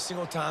up every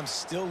single time,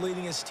 still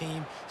leading his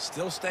team,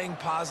 still staying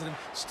positive,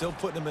 still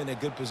putting them in a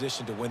good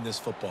position to win this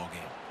football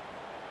game.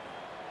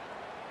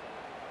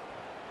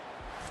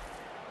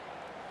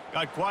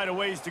 Got quite a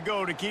ways to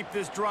go to keep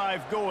this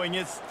drive going.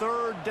 It's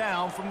 3rd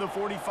down from the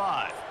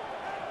 45.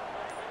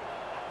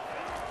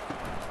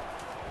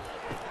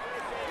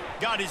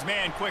 Got his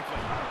man quickly.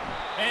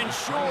 And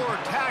sure,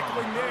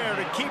 tackling there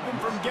to keep him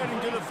from getting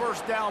to the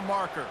 1st down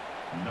marker.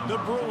 The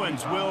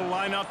Bruins will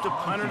line up to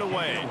punt it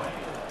away.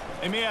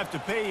 They may have to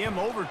pay him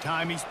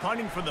overtime. He's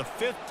punting for the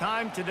 5th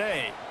time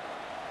today.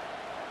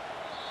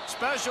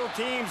 Special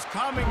teams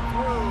coming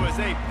through as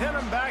they pin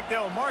him back.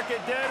 They'll mark it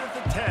dead at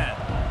the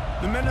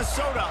 10. The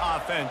Minnesota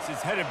offense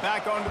is headed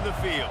back onto the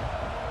field.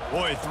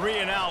 Boy, 3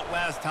 and out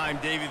last time,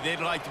 David. They'd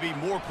like to be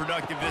more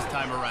productive this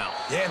time around.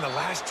 Yeah, in the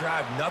last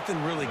drive,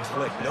 nothing really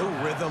clicked. No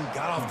rhythm.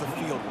 Got off the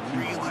field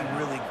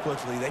really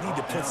quickly. They need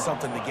to put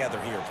something together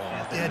here, Paul.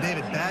 Yeah,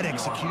 David, bad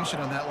execution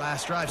on that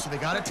last drive. So they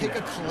got to take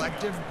a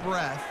collective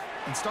breath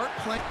and start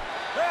playing.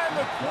 And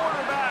the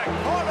quarterback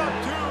caught up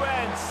to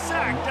and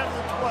sacked at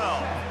the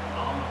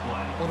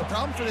 12. Well, the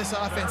Problem for this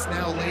offense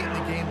now late in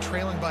the game,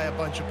 trailing by a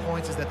bunch of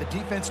points, is that the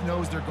defense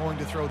knows they're going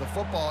to throw the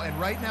football, and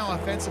right now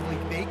offensively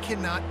they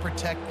cannot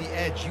protect the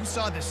edge. You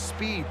saw the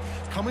speed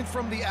coming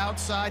from the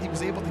outside. He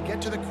was able to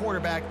get to the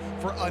quarterback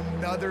for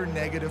another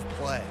negative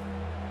play.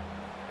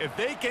 If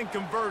they can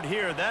convert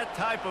here, that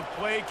type of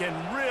play can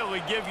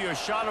really give you a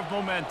shot of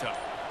momentum.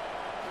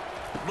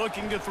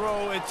 Looking to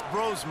throw, it's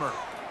Brosmer.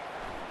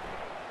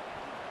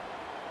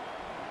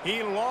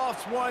 He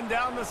lofts one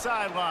down the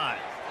sideline.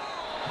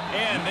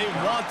 And they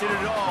wanted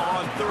it all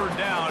on third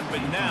down,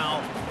 but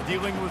now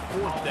dealing with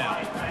fourth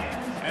down.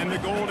 And the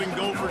Golden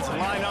Gophers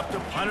line up to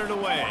punt it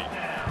away.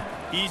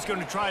 He's going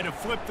to try to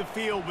flip the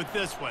field with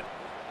this one.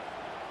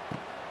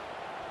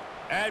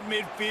 At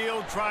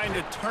midfield, trying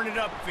to turn it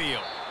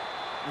upfield.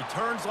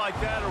 Returns like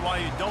that are why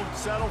you don't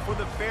settle for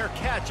the fair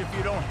catch if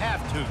you don't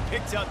have to.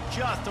 Picks up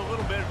just a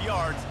little bit of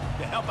yards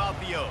to help out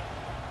the O.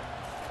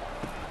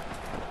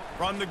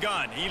 From the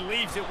gun, he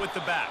leaves it with the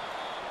back.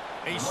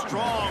 A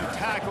strong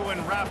tackle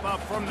and wrap up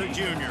from the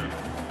junior.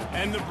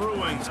 And the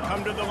Bruins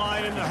come to the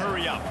line in the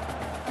hurry up.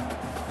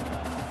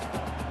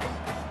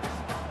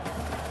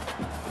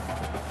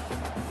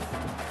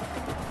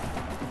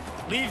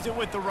 Leaves it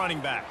with the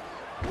running back.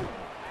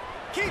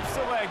 Keeps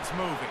the legs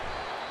moving.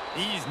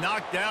 He's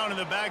knocked down in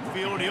the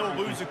backfield. He'll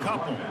lose a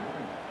couple.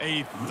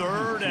 A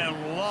third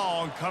and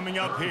long coming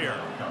up here.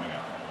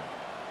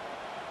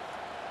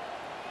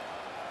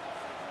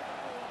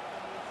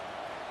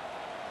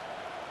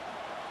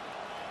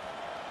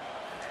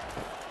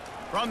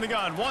 From the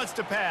gun, wants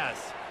to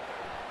pass.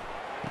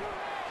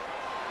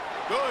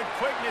 Good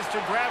quickness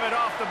to grab it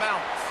off the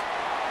bounce.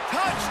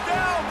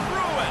 Touchdown,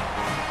 Bruins!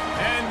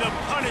 And the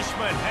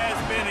punishment has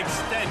been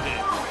extended.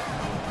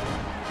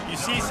 You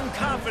see some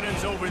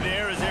confidence over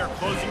there as they're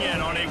closing in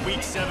on a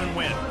Week 7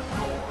 win.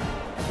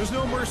 There's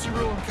no mercy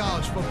rule in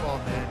college football,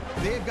 man.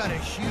 They've got a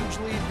huge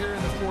lead here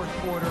in the fourth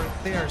quarter.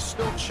 They are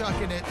still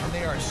chucking it, and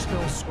they are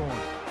still scoring.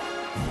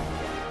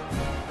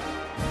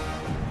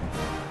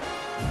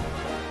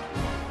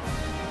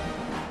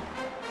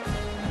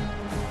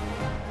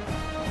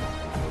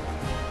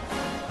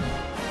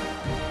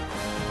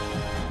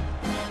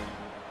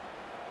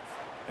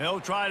 They'll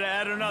try to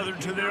add another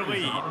to their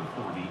lead.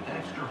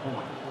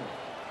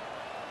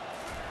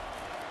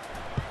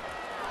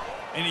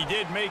 And he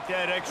did make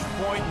that extra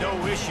point, no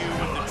issue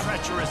with the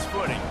treacherous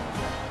footing.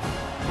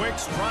 Quick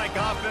strike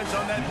offense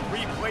on that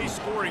three-play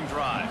scoring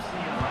drive.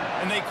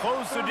 And they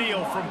close the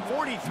deal from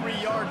 43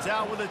 yards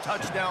out with a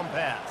touchdown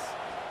pass.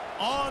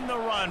 On the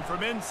run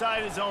from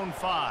inside his own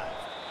 5.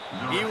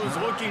 He was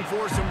looking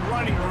for some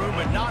running room,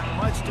 but not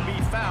much to be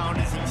found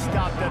as he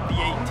stopped at the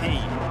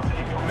 18.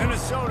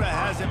 Minnesota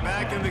has it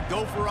back, and the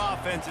Gopher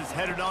offense is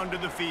headed onto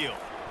the field.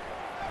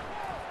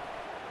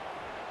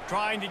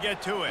 Trying to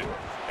get to it.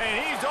 And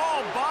he's all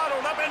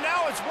bottled up, and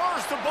now it's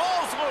worse. The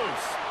ball's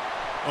loose.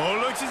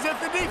 Oh, looks as if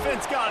the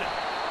defense got it.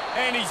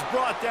 And he's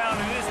brought down,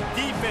 and this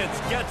defense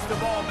gets the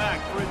ball back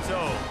for its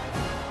own.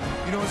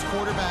 You know, as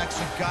quarterbacks,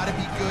 you've got to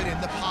be good in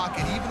the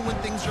pocket. Even when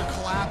things are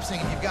collapsing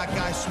and you've got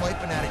guys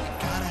swiping at it,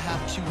 you've got to have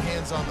two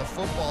hands on the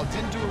football.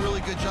 Didn't do a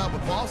really good job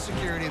with ball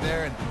security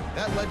there, and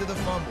that led to the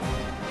fumble.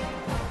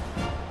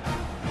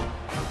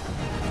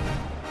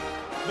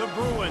 The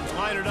Bruins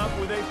line it up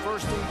with a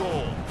 1st and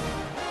goal.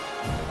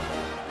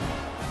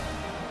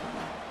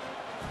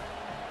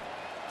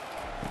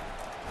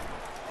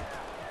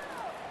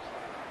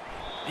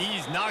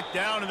 He's knocked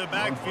down in the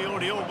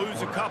backfield. He'll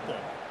lose a couple.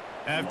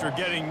 After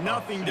getting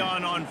nothing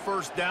done on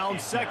 1st down,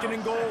 2nd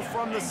and goal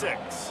from the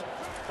 6.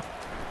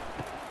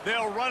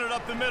 They'll run it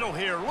up the middle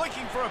here,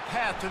 looking for a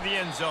path to the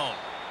end zone.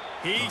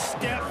 He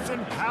steps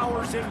and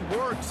powers and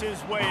works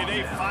his way.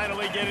 They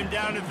finally get him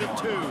down to the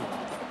 2.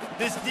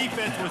 This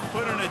defense was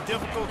put in a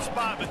difficult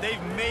spot, but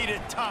they've made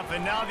it tough.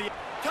 And now the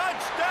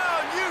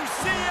touchdown,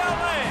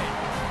 UCLA!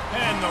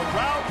 And the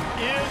route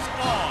is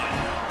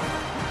on.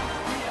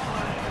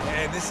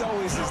 And this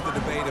always is the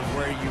debate of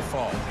where you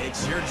fall.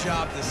 It's your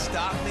job to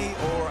stop me,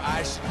 or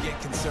I should get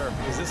conserved,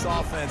 because this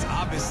offense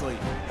obviously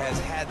has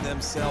had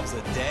themselves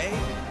a day,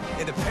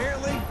 and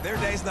apparently their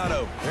day's not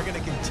over. They're going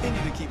to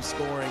continue to keep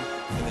scoring,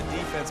 and the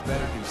defense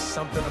better do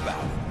something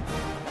about it.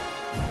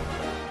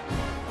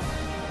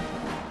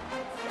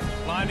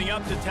 Lining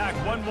up to tack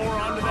one more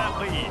onto that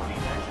lead.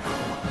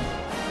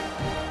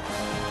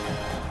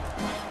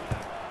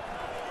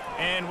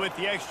 And with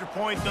the extra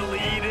point, the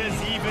lead is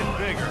even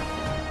bigger.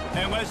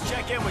 And let's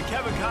check in with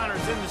Kevin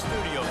Connors in the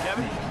studio.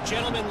 Kevin?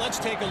 Gentlemen, let's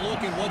take a look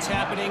at what's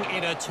happening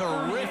in a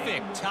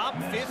terrific top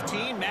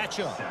 15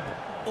 matchup.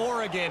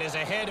 Oregon is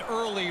ahead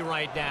early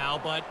right now,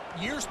 but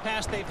years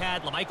past they've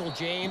had Michael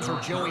James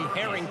or Joey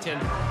Harrington.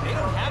 They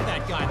don't have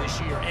that guy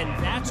this year, and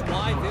that's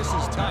why this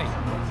is tight.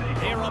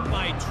 They're up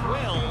by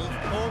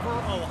 12 over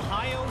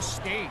Ohio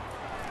State.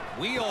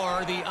 We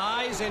are the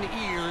eyes and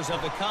ears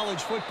of the college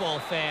football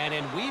fan,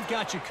 and we've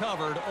got you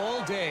covered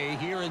all day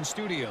here in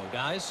studio,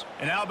 guys.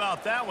 And how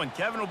about that one?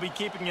 Kevin will be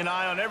keeping an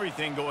eye on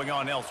everything going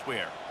on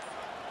elsewhere.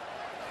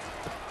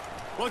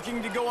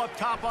 Looking to go up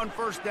top on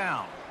 1st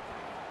down.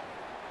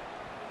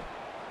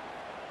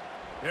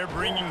 They're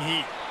bringing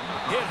heat.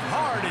 Hit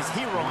hard as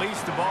he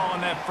released the ball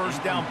on that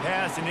first down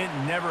pass, and it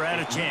never had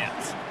a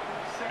chance.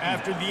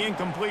 After the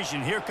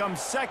incompletion, here comes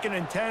 2nd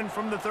and 10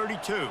 from the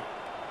 32.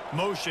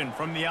 Motion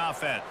from the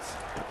offense.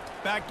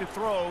 Back to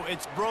throw,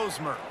 it's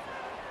Brosmer.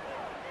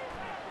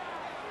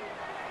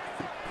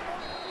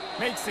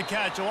 Makes the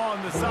catch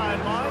along the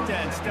sidelines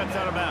and steps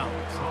out of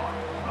bounds.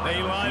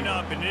 They line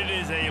up, and it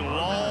is a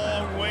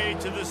long way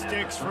to the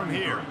sticks from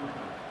here.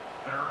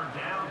 3rd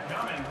down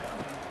coming.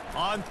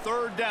 On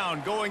 3rd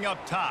down, going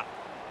up top.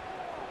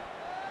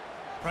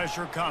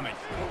 Pressure coming.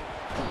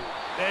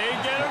 They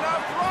get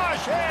enough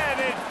rush, and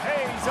it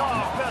pays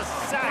off. The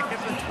sack at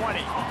the 20.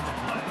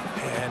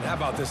 And how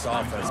about this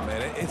offense,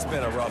 man? It's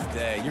been a rough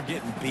day. You're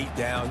getting beat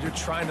down. You're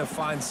trying to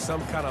find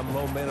some kind of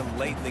momentum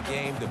late in the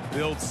game to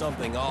build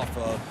something off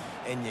of,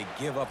 and you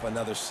give up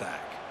another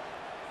sack.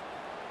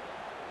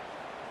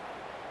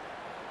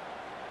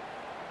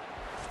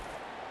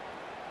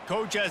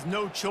 Coach has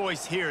no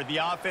choice here. The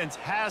offense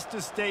has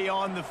to stay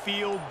on the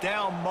field,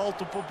 down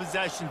multiple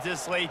possessions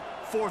this late.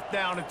 4th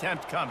down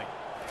attempt coming.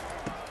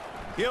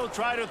 He'll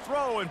try to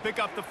throw and pick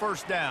up the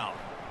 1st down.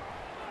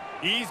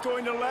 He's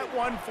going to let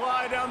one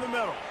fly down the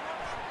middle.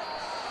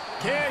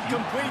 Can't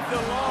complete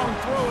the long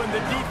throw, and the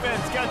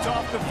defense gets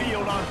off the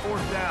field on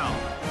 4th down.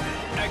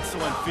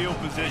 Excellent field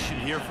position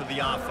here for the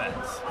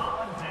offense.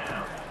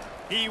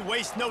 He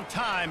wastes no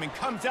time and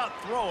comes out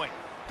throwing.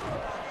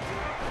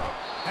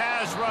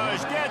 Pass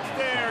rush, gets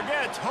there,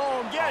 gets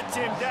home, gets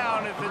him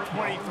down at the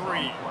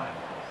 23.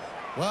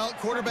 Well,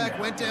 quarterback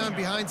went down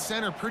behind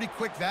center pretty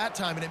quick that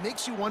time, and it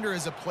makes you wonder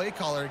as a play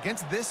caller,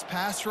 against this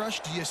pass rush,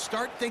 do you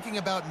start thinking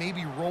about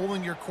maybe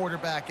rolling your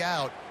quarterback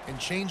out and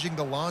changing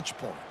the launch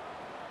point?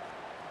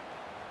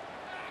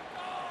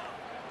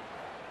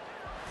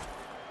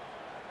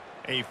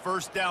 A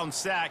 1st down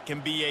sack can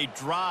be a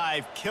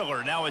drive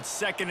killer. Now it's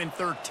 2nd and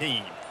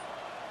 13.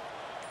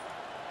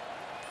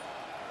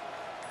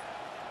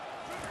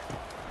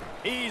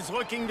 He's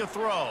looking to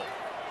throw.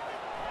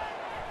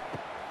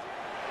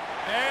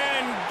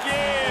 And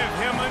give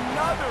him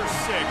another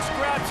 6.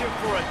 Grabs him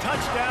for a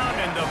touchdown,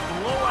 and the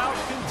blowout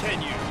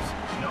continues.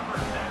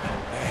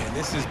 Man,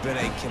 this has been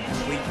a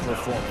complete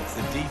performance.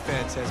 The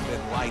defense has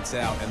been lights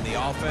out, and the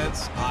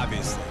offense,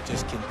 obviously,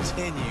 just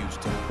continues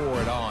to pour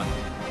it on.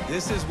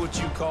 This is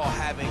what you call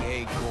having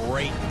a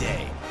great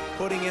day.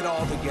 Putting it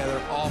all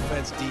together,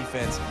 offense,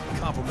 defense,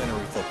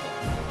 complementary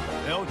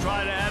football. They'll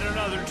try to add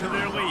another to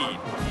their lead.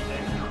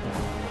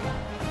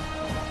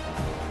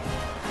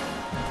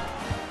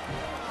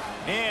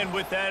 And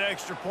with that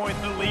extra point,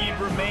 the lead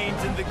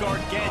remains in the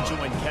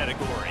gargantuan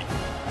category.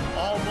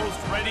 Almost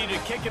ready to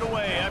kick it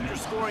away after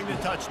scoring the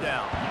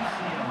touchdown.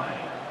 UCLA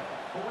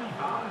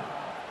 45,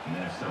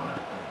 Minnesota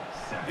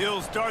 7.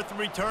 He'll start the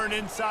return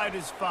inside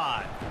his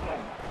 5.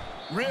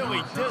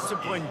 Really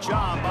disciplined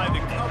job by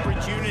the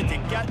coverage unit to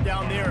get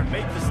down there and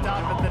make the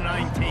stop at the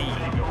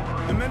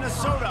 19. The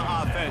Minnesota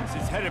offense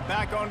is headed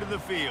back onto the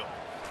field.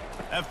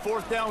 That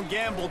 4th down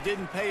gamble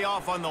didn't pay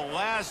off on the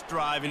last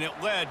drive, and it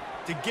led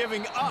to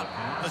giving up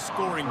a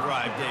scoring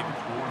drive, David.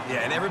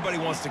 Yeah, and everybody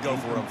wants to go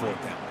for it on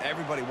 4th down.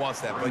 Everybody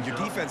wants that, but your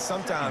defense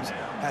sometimes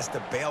has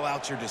to bail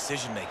out your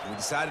decision-making. We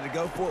decided to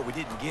go for it. We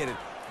didn't get it.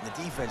 And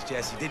the defense,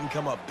 Jesse, didn't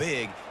come up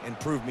big and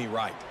prove me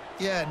right.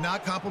 Yeah,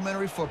 not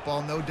complimentary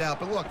football, no doubt.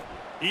 But look,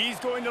 he's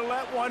going to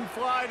let one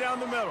fly down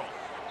the middle.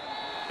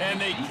 And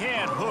they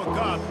can't hook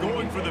up,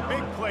 going for the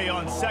big play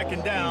on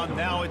 2nd down.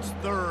 Now it's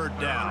 3rd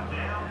down.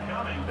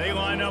 They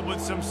line up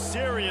with some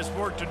serious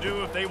work to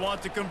do if they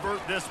want to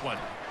convert this one.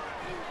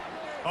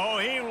 Oh,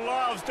 he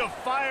loves to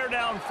fire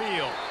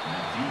downfield.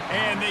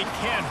 And they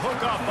can't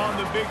hook up on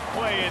the big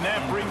play, and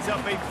that brings up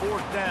a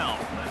 4th down.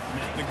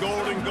 The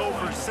Golden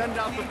Gophers send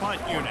out the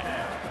punt unit.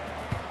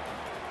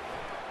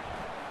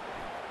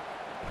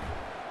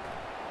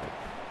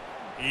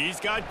 He's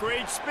got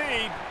great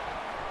speed.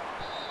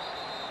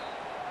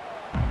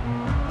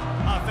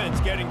 Offense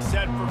getting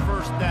set for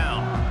 1st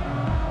down.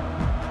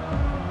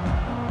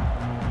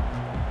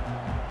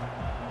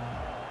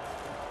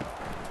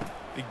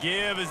 The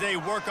give as they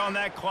work on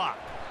that clock.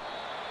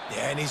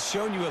 Yeah, and he's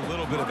shown you a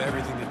little bit of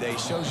everything today.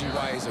 Shows you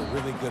why he's a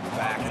really good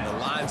back, and the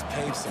line's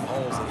paved some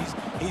holes, and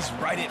he's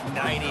right at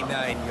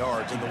 99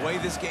 yards. And the way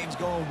this game's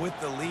going with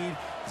the lead,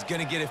 he's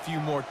going to get a few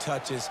more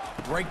touches,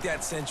 break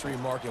that century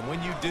mark, and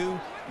when you do,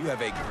 you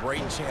have a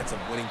great chance of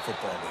winning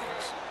football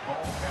games.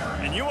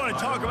 And you want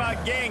to talk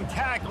about gang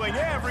tackling,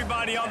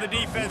 everybody on the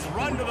defense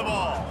run to the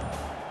ball.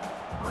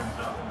 Brings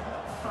up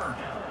 3rd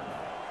down.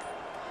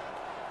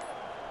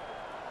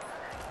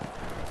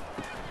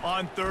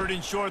 On 3rd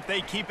and short,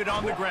 they keep it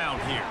on the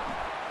ground here.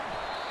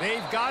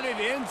 They've got it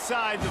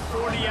inside the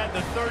 40 at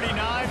the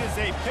 39 as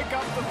they pick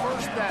up the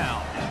 1st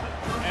down.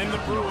 And the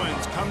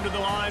Bruins come to the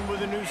line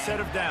with a new set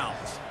of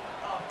downs.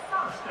 A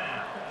 1st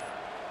down.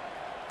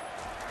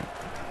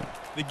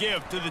 The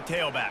give to the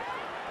tailback.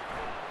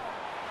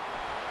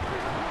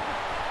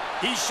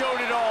 He showed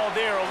it all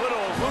there, a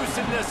little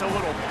elusiveness, a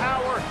little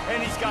power,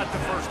 and he's got the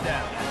 1st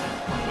down.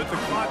 With the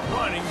clock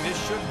running, this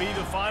should be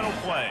the final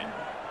play.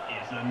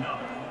 Is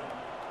another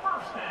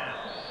 1st down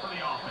for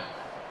the offense.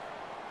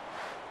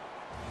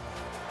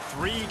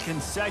 3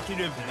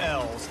 consecutive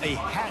L's, a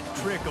hat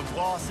trick of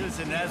losses,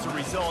 and as a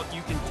result,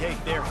 you can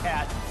take their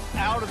hat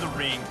out of the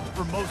ring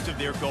for most of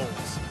their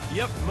goals.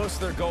 Yep, most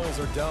of their goals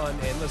are done.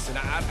 And listen,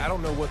 I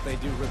don't know what they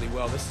do really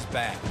well. This is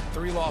bad.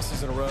 3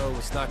 losses in a row.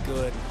 It's not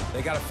good.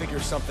 They got to figure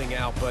something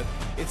out, but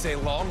it's a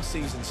long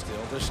season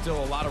still. There's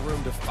still a lot of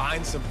room to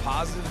find some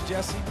positives,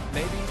 Jesse.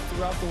 Maybe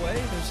throughout the way,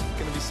 there's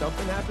going to be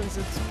something happens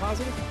that's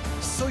positive.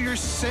 So you're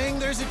saying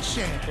there's a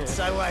chance.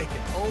 I like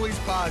it. Always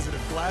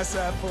positive. Glass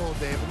half full,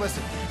 David.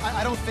 Listen,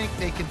 I don't think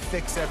they can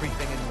fix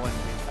everything in one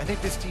week. I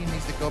think this team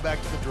needs to go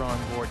back to the drawing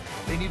board.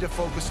 They need to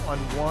focus on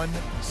one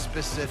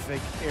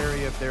specific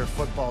area of their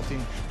football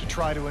team to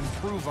try to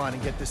improve on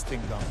and get this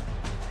thing going.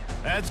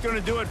 That's going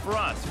to do it for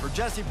us. For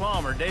Jesse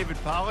Palmer, David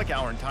Pollack,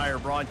 our entire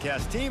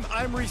broadcast team,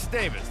 I'm Reese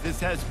Davis.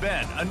 This has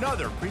been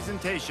another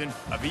presentation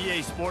of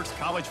EA Sports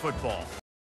College Football.